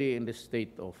already in the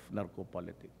state of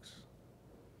narco-politics.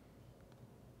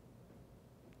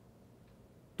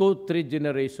 2-3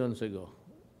 generations ago,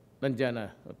 nandiyan na,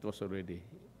 it was already.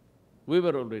 We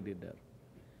were already there.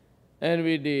 And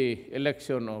with the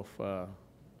election of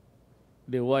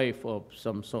the wife of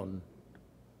Samson,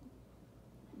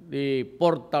 the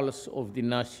portals of the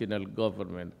national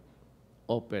government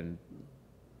opened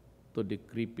to the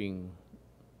creeping,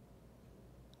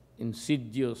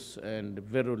 insidious, and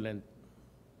virulent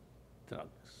drugs.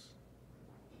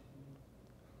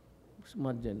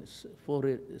 Imagine,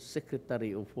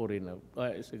 Secretary of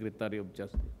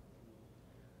Justice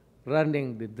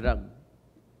running the drug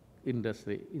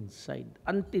industry inside.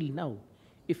 Until now,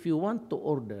 if you want to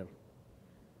order,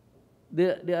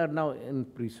 they are now in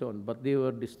prison, but they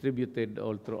were distributed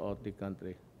all throughout the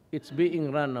country. It's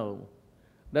being run now.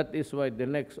 That is why the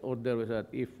next order was that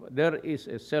if there is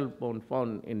a cell phone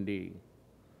found in the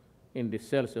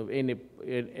cells of any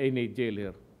jail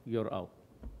here, you're out.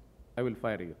 I will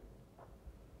fire you.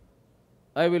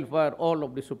 I will fire all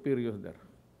of the superiors there.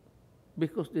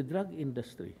 Because the drug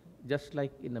industry, just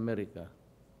like in America,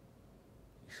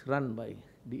 is run by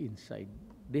the inside.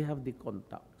 They have the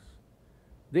contacts.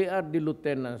 They are the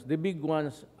lieutenants. The big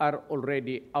ones are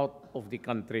already out of the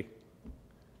country.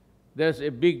 There's a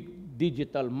big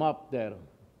digital map there.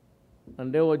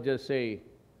 And they would just say,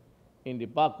 in the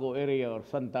Paco area or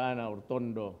Santa Ana or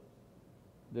Tondo,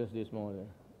 there's this model.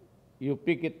 You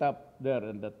pick it up there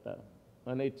and that,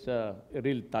 and it's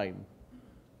real time.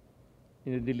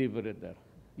 You deliver it there.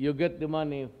 You get the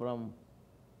money from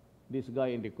this guy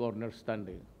in the corner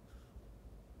standing.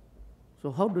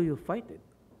 So how do you fight it?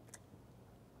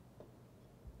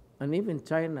 And even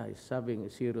China is having a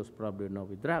serious problem now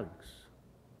with drugs.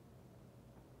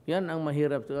 Yan ang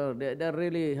mahirap. They're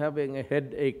really having a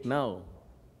headache now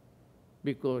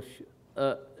because,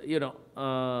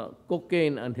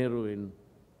 cocaine and heroin,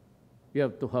 you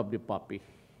have to have the puppy.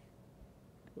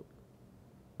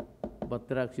 But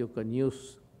drugs you can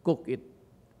cook it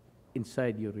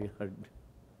inside your yard.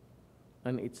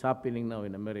 And it's happening now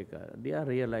in America. They are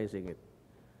realizing it.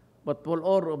 But for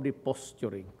all of the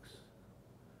posturings,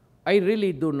 I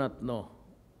really do not know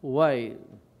why.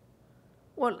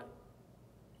 Well,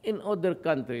 in other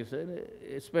countries,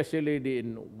 especially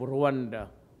in Rwanda,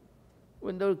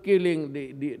 when they were killing,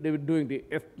 they were doing the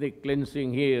ethnic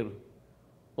cleansing here,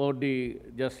 or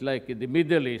just like in the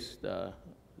Middle East,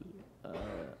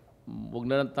 wag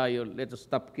na lang tayo, let us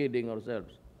stop kidding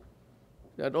ourselves.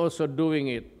 They are also doing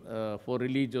it for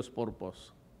religious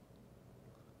purpose.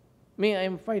 Me,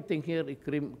 I'm fighting here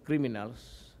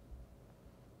criminals,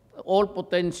 all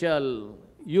potential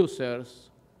users,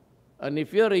 and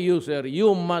if you're a user,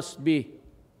 you must be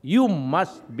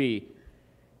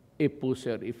a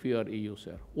pusher if you are a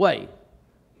user. Why?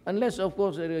 Unless, of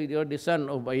course, you're the son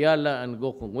of Ayala and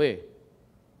Gokongwei.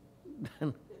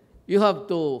 Then you have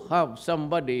to have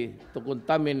somebody to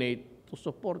contaminate to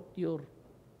support your,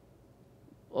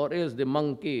 or else the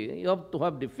monkey. You have to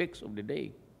have the fix of the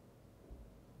day.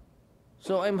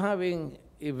 So I'm having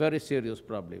a very serious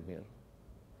problem here.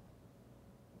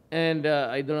 And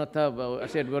I do not have, I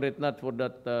said, were it not for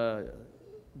that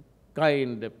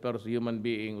human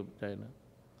being of China,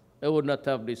 I would not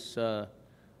have this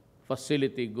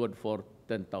facility good for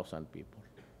 10,000 people.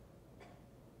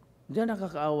 Diyan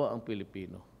nakakaawa ang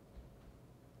Pilipino.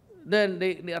 Then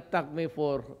they attack me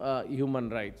for human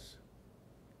rights.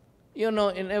 You know,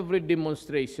 in every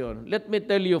demonstration, let me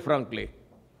tell you frankly,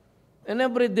 in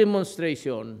every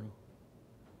demonstration,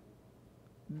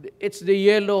 it's the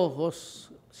yellow who's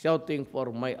shouting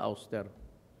for my ouster.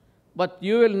 But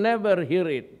you will never hear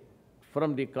it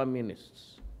from the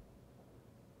communists.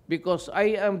 Because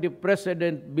I am the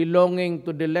president belonging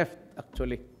to the left,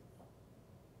 actually.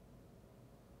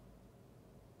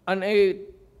 And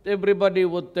everybody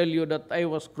would tell you that I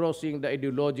was crossing the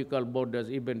ideological borders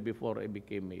even before I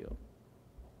became mayor.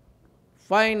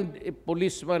 Find a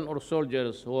policeman or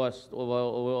soldiers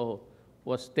who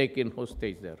was taken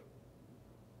hostage there.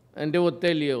 And they would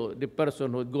tell you the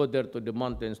person would go there to the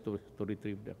mountains to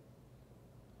retrieve them.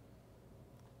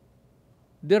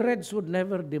 The Reds would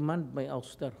never demand my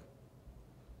ouster.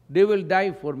 They will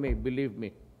die for me, believe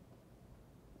me.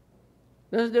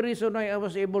 That's the reason why I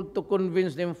was able to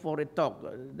convince them for a talk.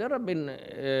 There have been,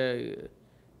 it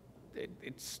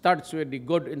starts with the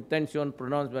good intention,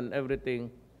 pronouncement, everything,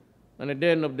 and at the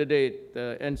end of the day,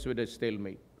 it ends with a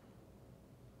stalemate.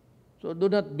 So do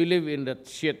not believe in that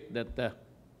shit that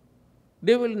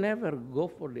they will never go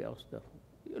for the ouster.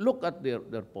 Look at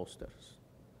their posters.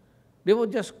 They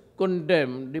would just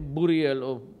condemn the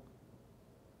burial of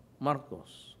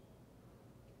Marcos.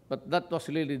 But that was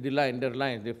really the line, their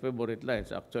lines, their favorite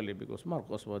lines, actually, because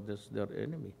Marcos was just their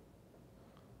enemy.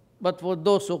 But for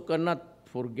those who cannot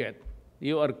forget,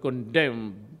 you are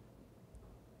condemned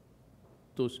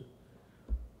to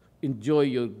enjoy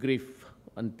your grief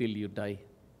until you die.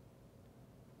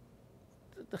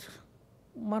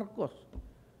 Marcos,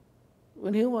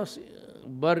 when he was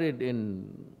buried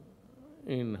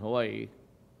in Hawaii,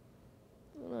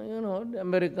 you know, the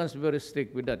Americans are very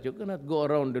strict with that. You cannot go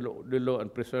around the law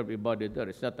and preserve a body there.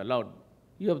 It's not allowed.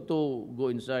 You have to go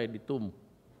inside the tomb.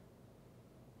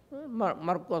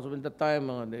 Marcos, when the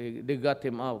time they got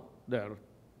him out there,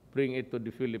 bring it to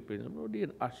the Philippines, already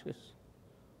in ashes.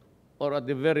 Or at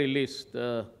the very least,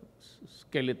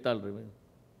 skeletal remains.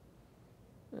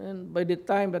 And by the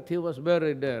time that he was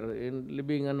buried there in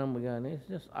Libingan ng Magallanes, it's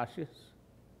just ashes.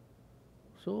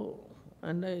 So,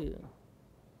 and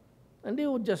they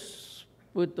would just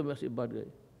put to me as a bad guy.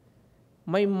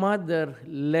 My mother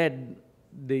led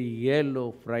the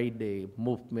Yellow Friday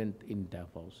movement in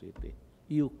Davao City.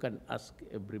 You can ask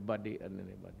everybody and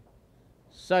anybody.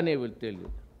 Sunny will tell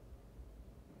you.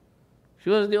 She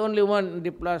was the only one in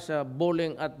the plaza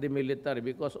bowling at the military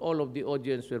because all of the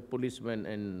audience were policemen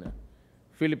and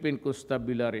Philippine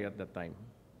constabulary at the time.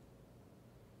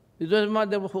 It was my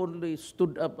mother who only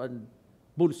stood up and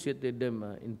bullshitted them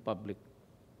in public.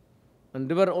 And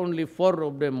there were only 4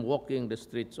 of them walking the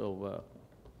streets of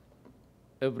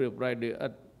every Friday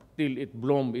until it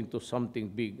bloomed into something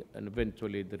big and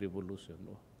eventually the revolution.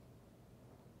 No?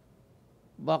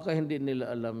 Baka hindi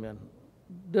nila alam yan.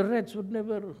 The Reds would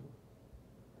never.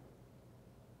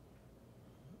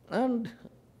 And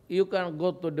you can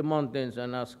go to the mountains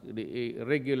and ask the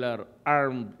regular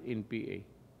armed in PA.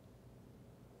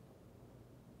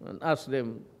 And ask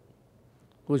them,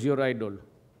 who's your idol?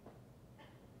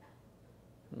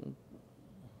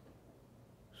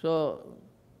 So,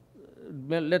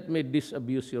 let me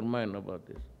disabuse your mind about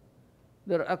this.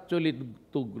 There are actually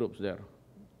 2 groups there.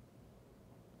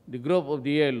 The group of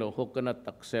the yellow who cannot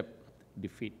accept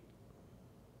defeat.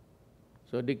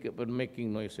 So they keep on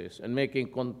making noises and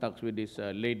making contacts with this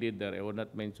lady there. I will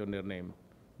not mention her name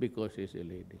because she's a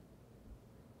lady.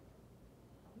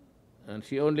 And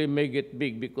she only made it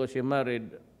big because she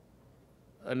married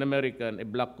an American, a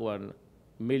black one,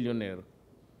 millionaire.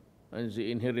 And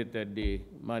she inherited the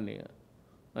money.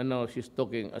 And now she's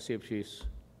talking as if she's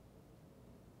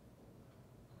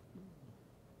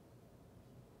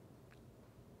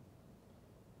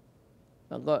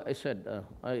I said,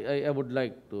 I would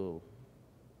like to,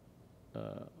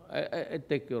 I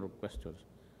take your questions.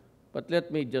 But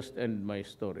let me just end my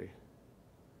story.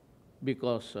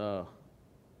 Because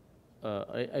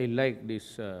I like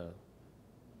this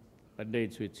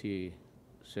dates which he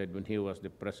said when he was the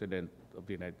President of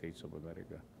the United States of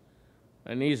America.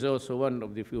 And he's also one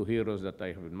of the few heroes that I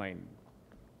have in mind.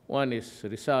 One is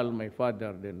Rizal, my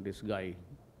father, then this guy.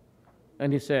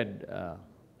 And he said,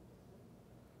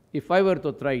 if I were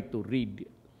to try to read,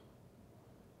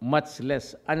 much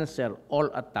less answer all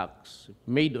attacks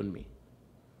made on me,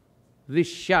 this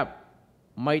shop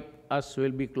might as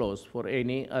well be closed for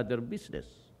any other business.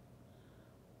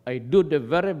 I do the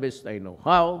very best I know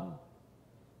how,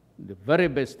 the very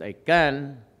best I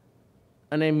can,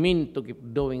 and I mean to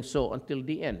keep doing so until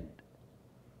the end.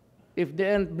 If the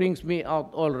end brings me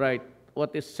out all right,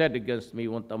 what is said against me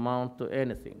won't amount to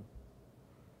anything.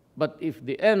 But if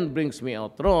the end brings me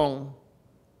out wrong,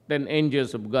 then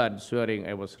angels of God swearing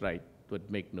I was right would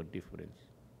make no difference.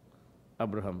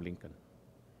 Abraham Lincoln.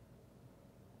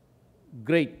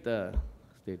 Great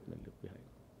statement left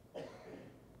behind.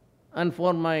 And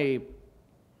for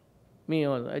me,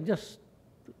 I just,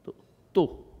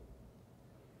 2.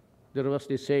 There was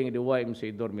this saying in the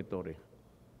YMCA dormitory.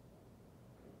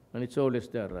 And it's always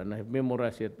there, and I've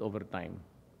memorized it over time.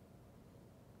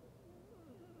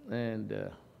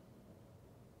 And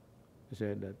He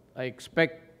said that, I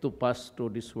expect to pass through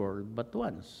this world but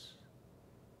once.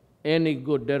 Any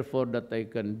good, therefore, that I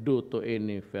can do to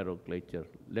any fellow creature,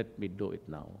 let me do it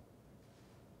now.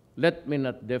 Let me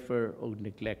not defer or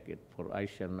neglect it, for I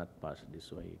shall not pass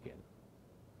this way again.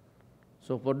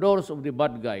 So for those of the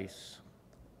bad guys,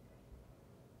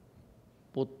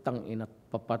 putang ina,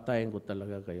 papatayin ko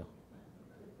talaga kayo.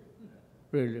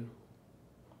 Really.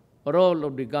 For all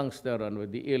of the gangster and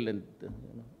with the ill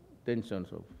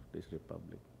intentions of this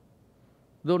republic,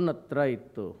 do not try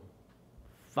to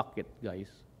fuck it, guys.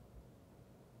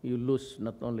 You lose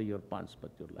not only your pants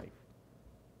but your life.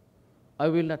 I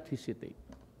will not hesitate.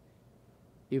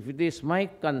 If it is my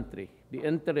country, the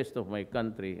interest of my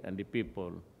country and the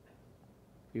people,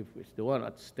 if it's the one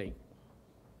at stake,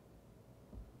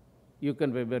 you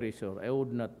can be very sure. I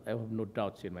have no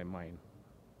doubts in my mind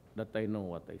that I know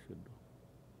what I should do.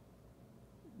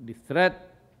 The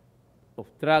threat of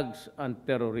drugs and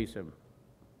terrorism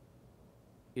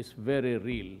is very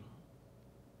real.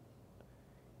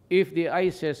 If the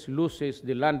ISIS loses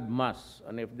the land mass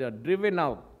and if they are driven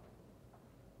out,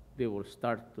 they will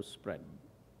start to spread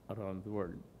around the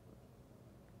world.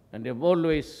 And they've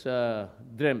always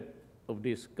dreamt of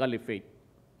this caliphate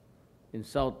in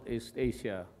Southeast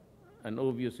Asia, and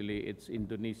obviously it's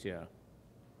Indonesia,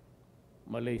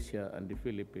 Malaysia, and the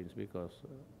Philippines because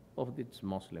of its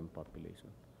Muslim population.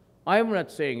 I'm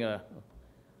not saying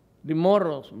the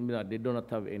Moros, they do not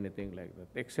have anything like that,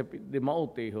 except the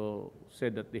Maute who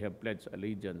said that they have pledged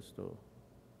allegiance to.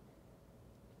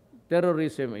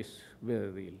 Terrorism is very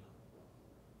real.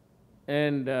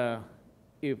 And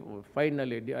if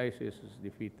finally the ISIS is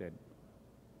defeated,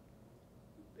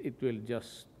 it will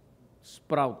just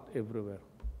sprout everywhere,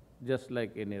 just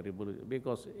like any revolution,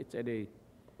 because it's a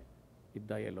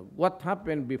dialogue. What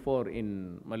happened before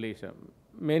in Malaysia,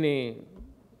 many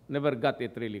never got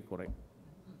it really correct.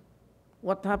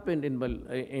 What happened in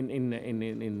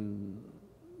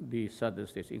the southern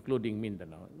states, including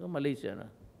Mindanao, Malaysia,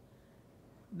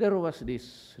 there was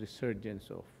this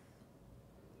resurgence of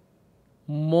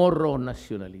Moro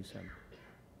nationalism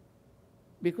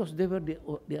because they are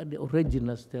the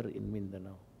originals there in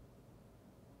Mindanao.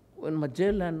 When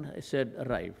Magellan said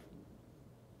arrive,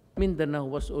 Mindanao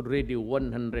was already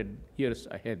 100 years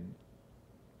ahead.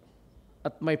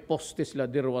 At my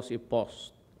postisla, there was a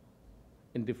post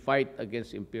in the fight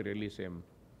against imperialism,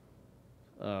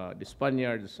 the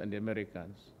Spaniards and the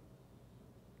Americans.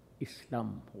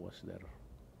 Islam was their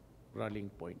rallying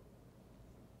point.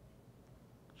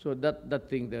 So that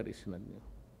thing there is not new.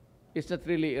 It's not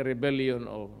really a rebellion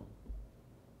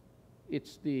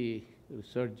it's the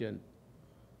resurgent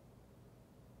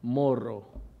Moro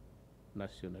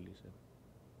nationalism.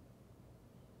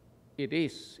 It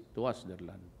was their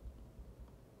land.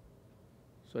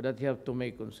 So that you have to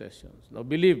make concessions. Now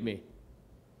believe me,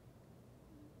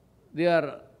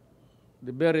 the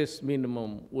barest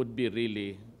minimum would be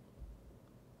really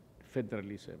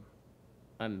federalism.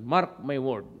 And mark my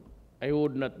word, I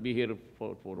would not be here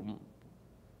for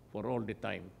all the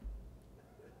time.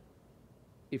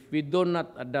 If we do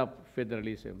not adopt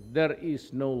federalism, there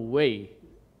is no way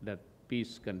that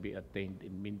peace can be attained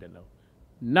in Mindanao,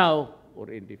 now or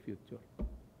in the future.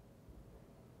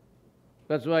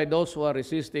 That's why those who are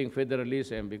resisting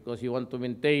federalism, because you want to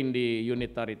maintain the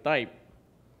unitary type,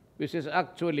 which is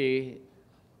actually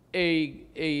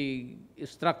a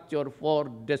structure for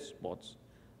despots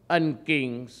and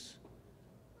kings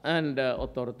and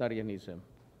authoritarianism.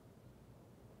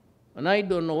 And I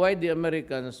don't know why the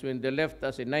Americans, when they left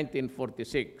us in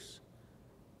 1946,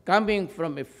 coming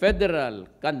from a federal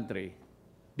country,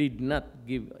 did not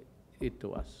give it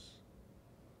to us.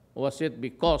 Was it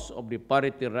because of the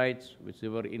parity rights which they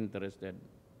were interested?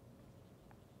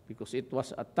 Because it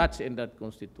was attached in that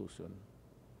Constitution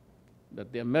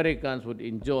that the Americans would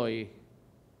enjoy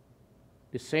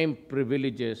the same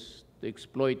privileges to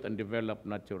exploit and develop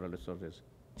natural resources,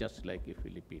 just like a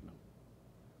Filipino.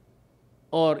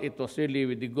 Or it was really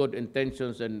with the good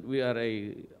intentions, and we are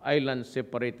an island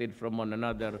separated from one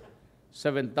another,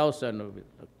 7,000 of it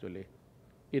actually.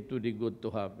 It would be good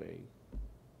to have a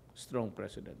strong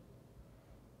president.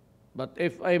 But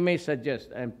if I may suggest,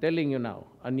 I'm telling you now,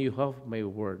 and you have my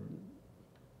word,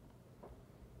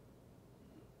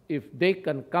 if they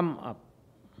can come up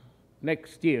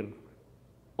next year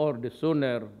or the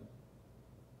sooner,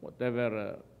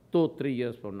 whatever, 2-3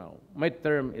 years from now, my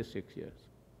term is 6 years.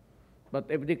 But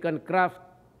if they can craft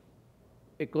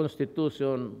a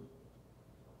constitution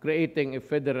creating a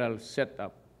federal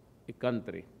setup, a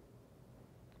country,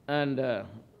 and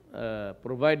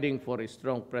providing for a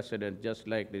strong president, just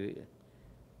like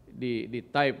the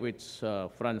type which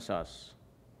France has,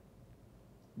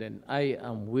 then I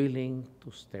am willing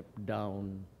to step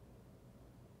down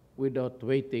without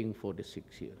waiting for the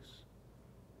 6 years.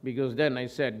 Because then I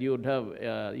said you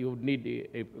would need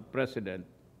a president.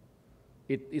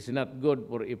 It is not good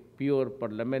for a pure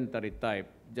parliamentary type,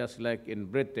 just like in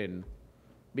Britain,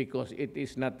 because it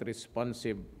is not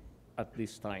responsive at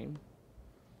this time.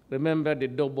 Remember, the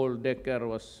double-decker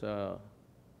was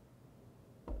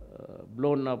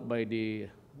blown up by the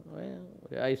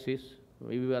ISIS,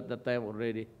 maybe at that time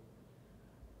already.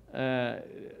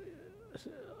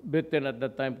 Britain at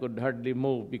that time could hardly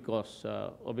move because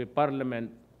of a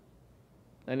parliament,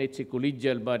 and it's a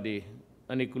collegial body,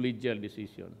 and a collegial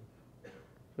decision.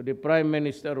 So the prime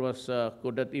minister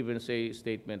could not even say a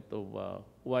statement of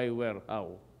why, where,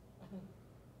 how.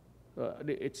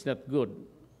 It's not good.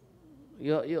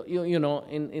 You know,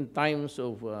 in times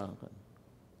of,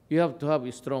 you have to have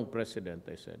a strong president,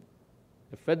 I said.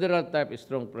 A federal type, a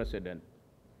strong president.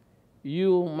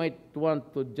 You might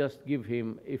want to just give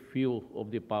him a few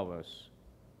of the powers.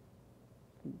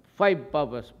 5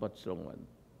 powers, but strong one.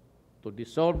 To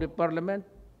dissolve the parliament,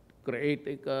 create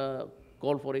a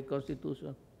call for a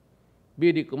constitution,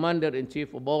 be the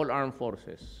commander-in-chief of all armed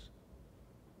forces.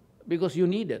 Because you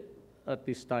need it at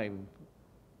this time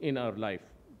in our life.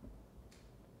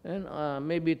 And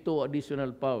maybe 2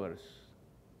 additional powers.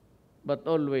 But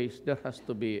always there has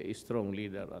to be a strong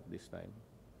leader at this time.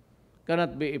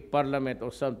 Cannot be a parliament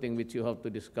or something which you have to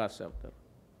discuss after.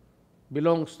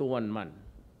 Belongs to one man.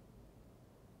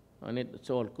 And it's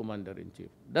all commander-in-chief.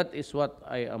 That is what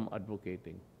I am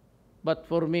advocating. But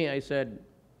for me, I said,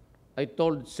 I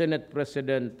told Senate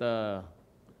President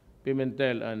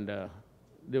Pimentel, and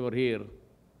they were here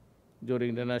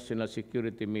during the National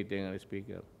Security meeting, and the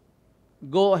Speaker,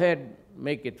 go ahead,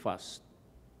 make it fast.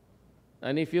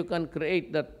 And if you can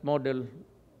create that model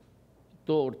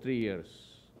 2 or 3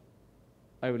 years,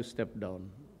 I will step down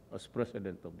as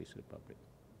President of this Republic.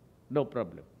 No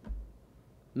problem.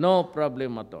 No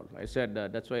problem at all. I said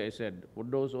that. That's why I said, for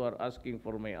those who are asking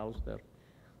for my ouster,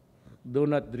 do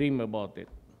not dream about it.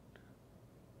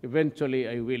 Eventually,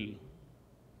 I will.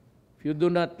 If you do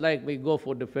not like me, go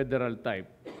for the federal type,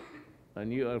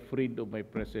 and you are freed of my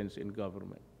presence in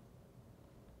government.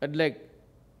 I'd like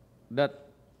that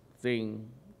thing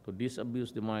to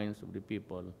disabuse the minds of the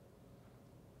people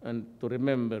and to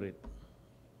remember it.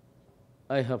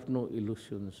 I have no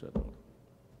illusions at all.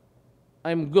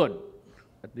 I'm good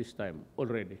at this time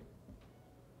already.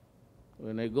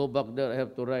 When I go back there, I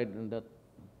have to ride in that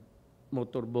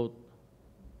motorboat.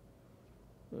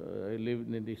 I live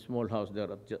in the small house there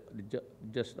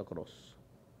just across.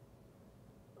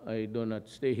 I do not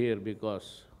stay here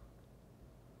because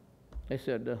I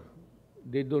said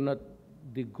they do not,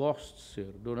 the ghosts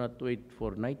here do not wait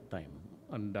for nighttime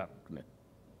and darkness.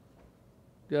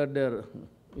 They are there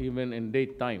even in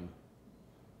daytime,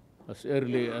 as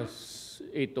early as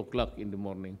 8 o'clock in the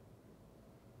morning.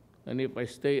 And if I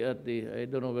stay at I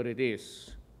don't know where it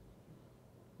is,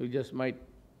 you just might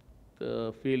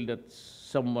feel that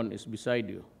someone is beside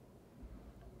you.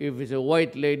 If it's a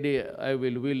white lady, I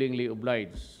will willingly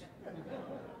oblige.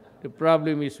 The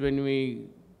problem is when we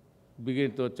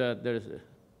begin to chat,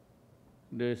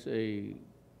 there's a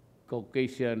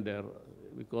Caucasian there,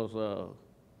 because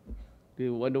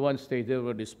when the one stayed there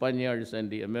were the Spaniards and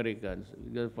the Americans.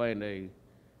 You can find a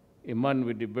man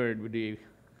with the bird with the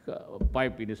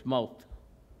pipe in his mouth,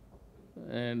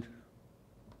 and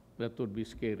that would be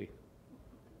scary.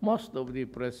 Most of the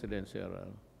presidents here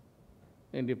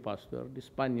in the past were the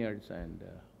Spaniards and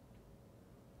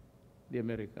the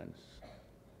Americans.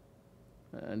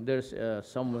 And there's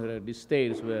somewhere these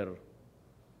tales where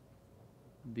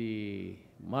the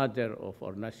mother of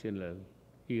our national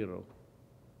hero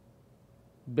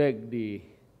begged the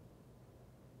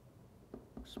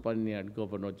Spaniard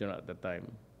Governor General at the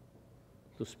time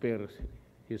to spare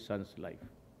his son's life.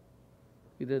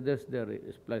 There's a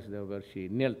place there where she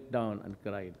knelt down and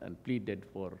cried and pleaded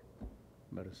for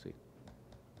mercy.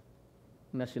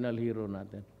 National hero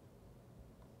natin.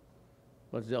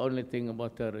 But the only thing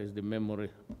about her is the memory.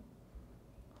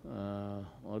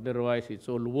 Otherwise, it's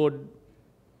all wood.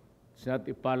 It's not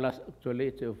a palace, actually.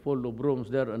 It's full of rooms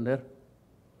there and there.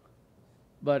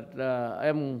 But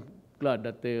I'm glad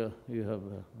that you have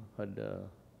had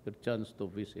the chance to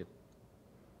visit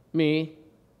me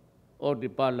or the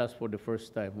palace for the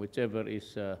first time, whichever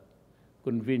is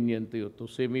convenient to you. To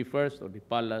see me first or the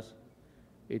palace,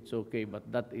 it's okay,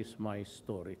 but that is my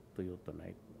story to you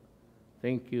tonight.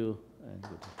 Thank you and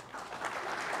good night.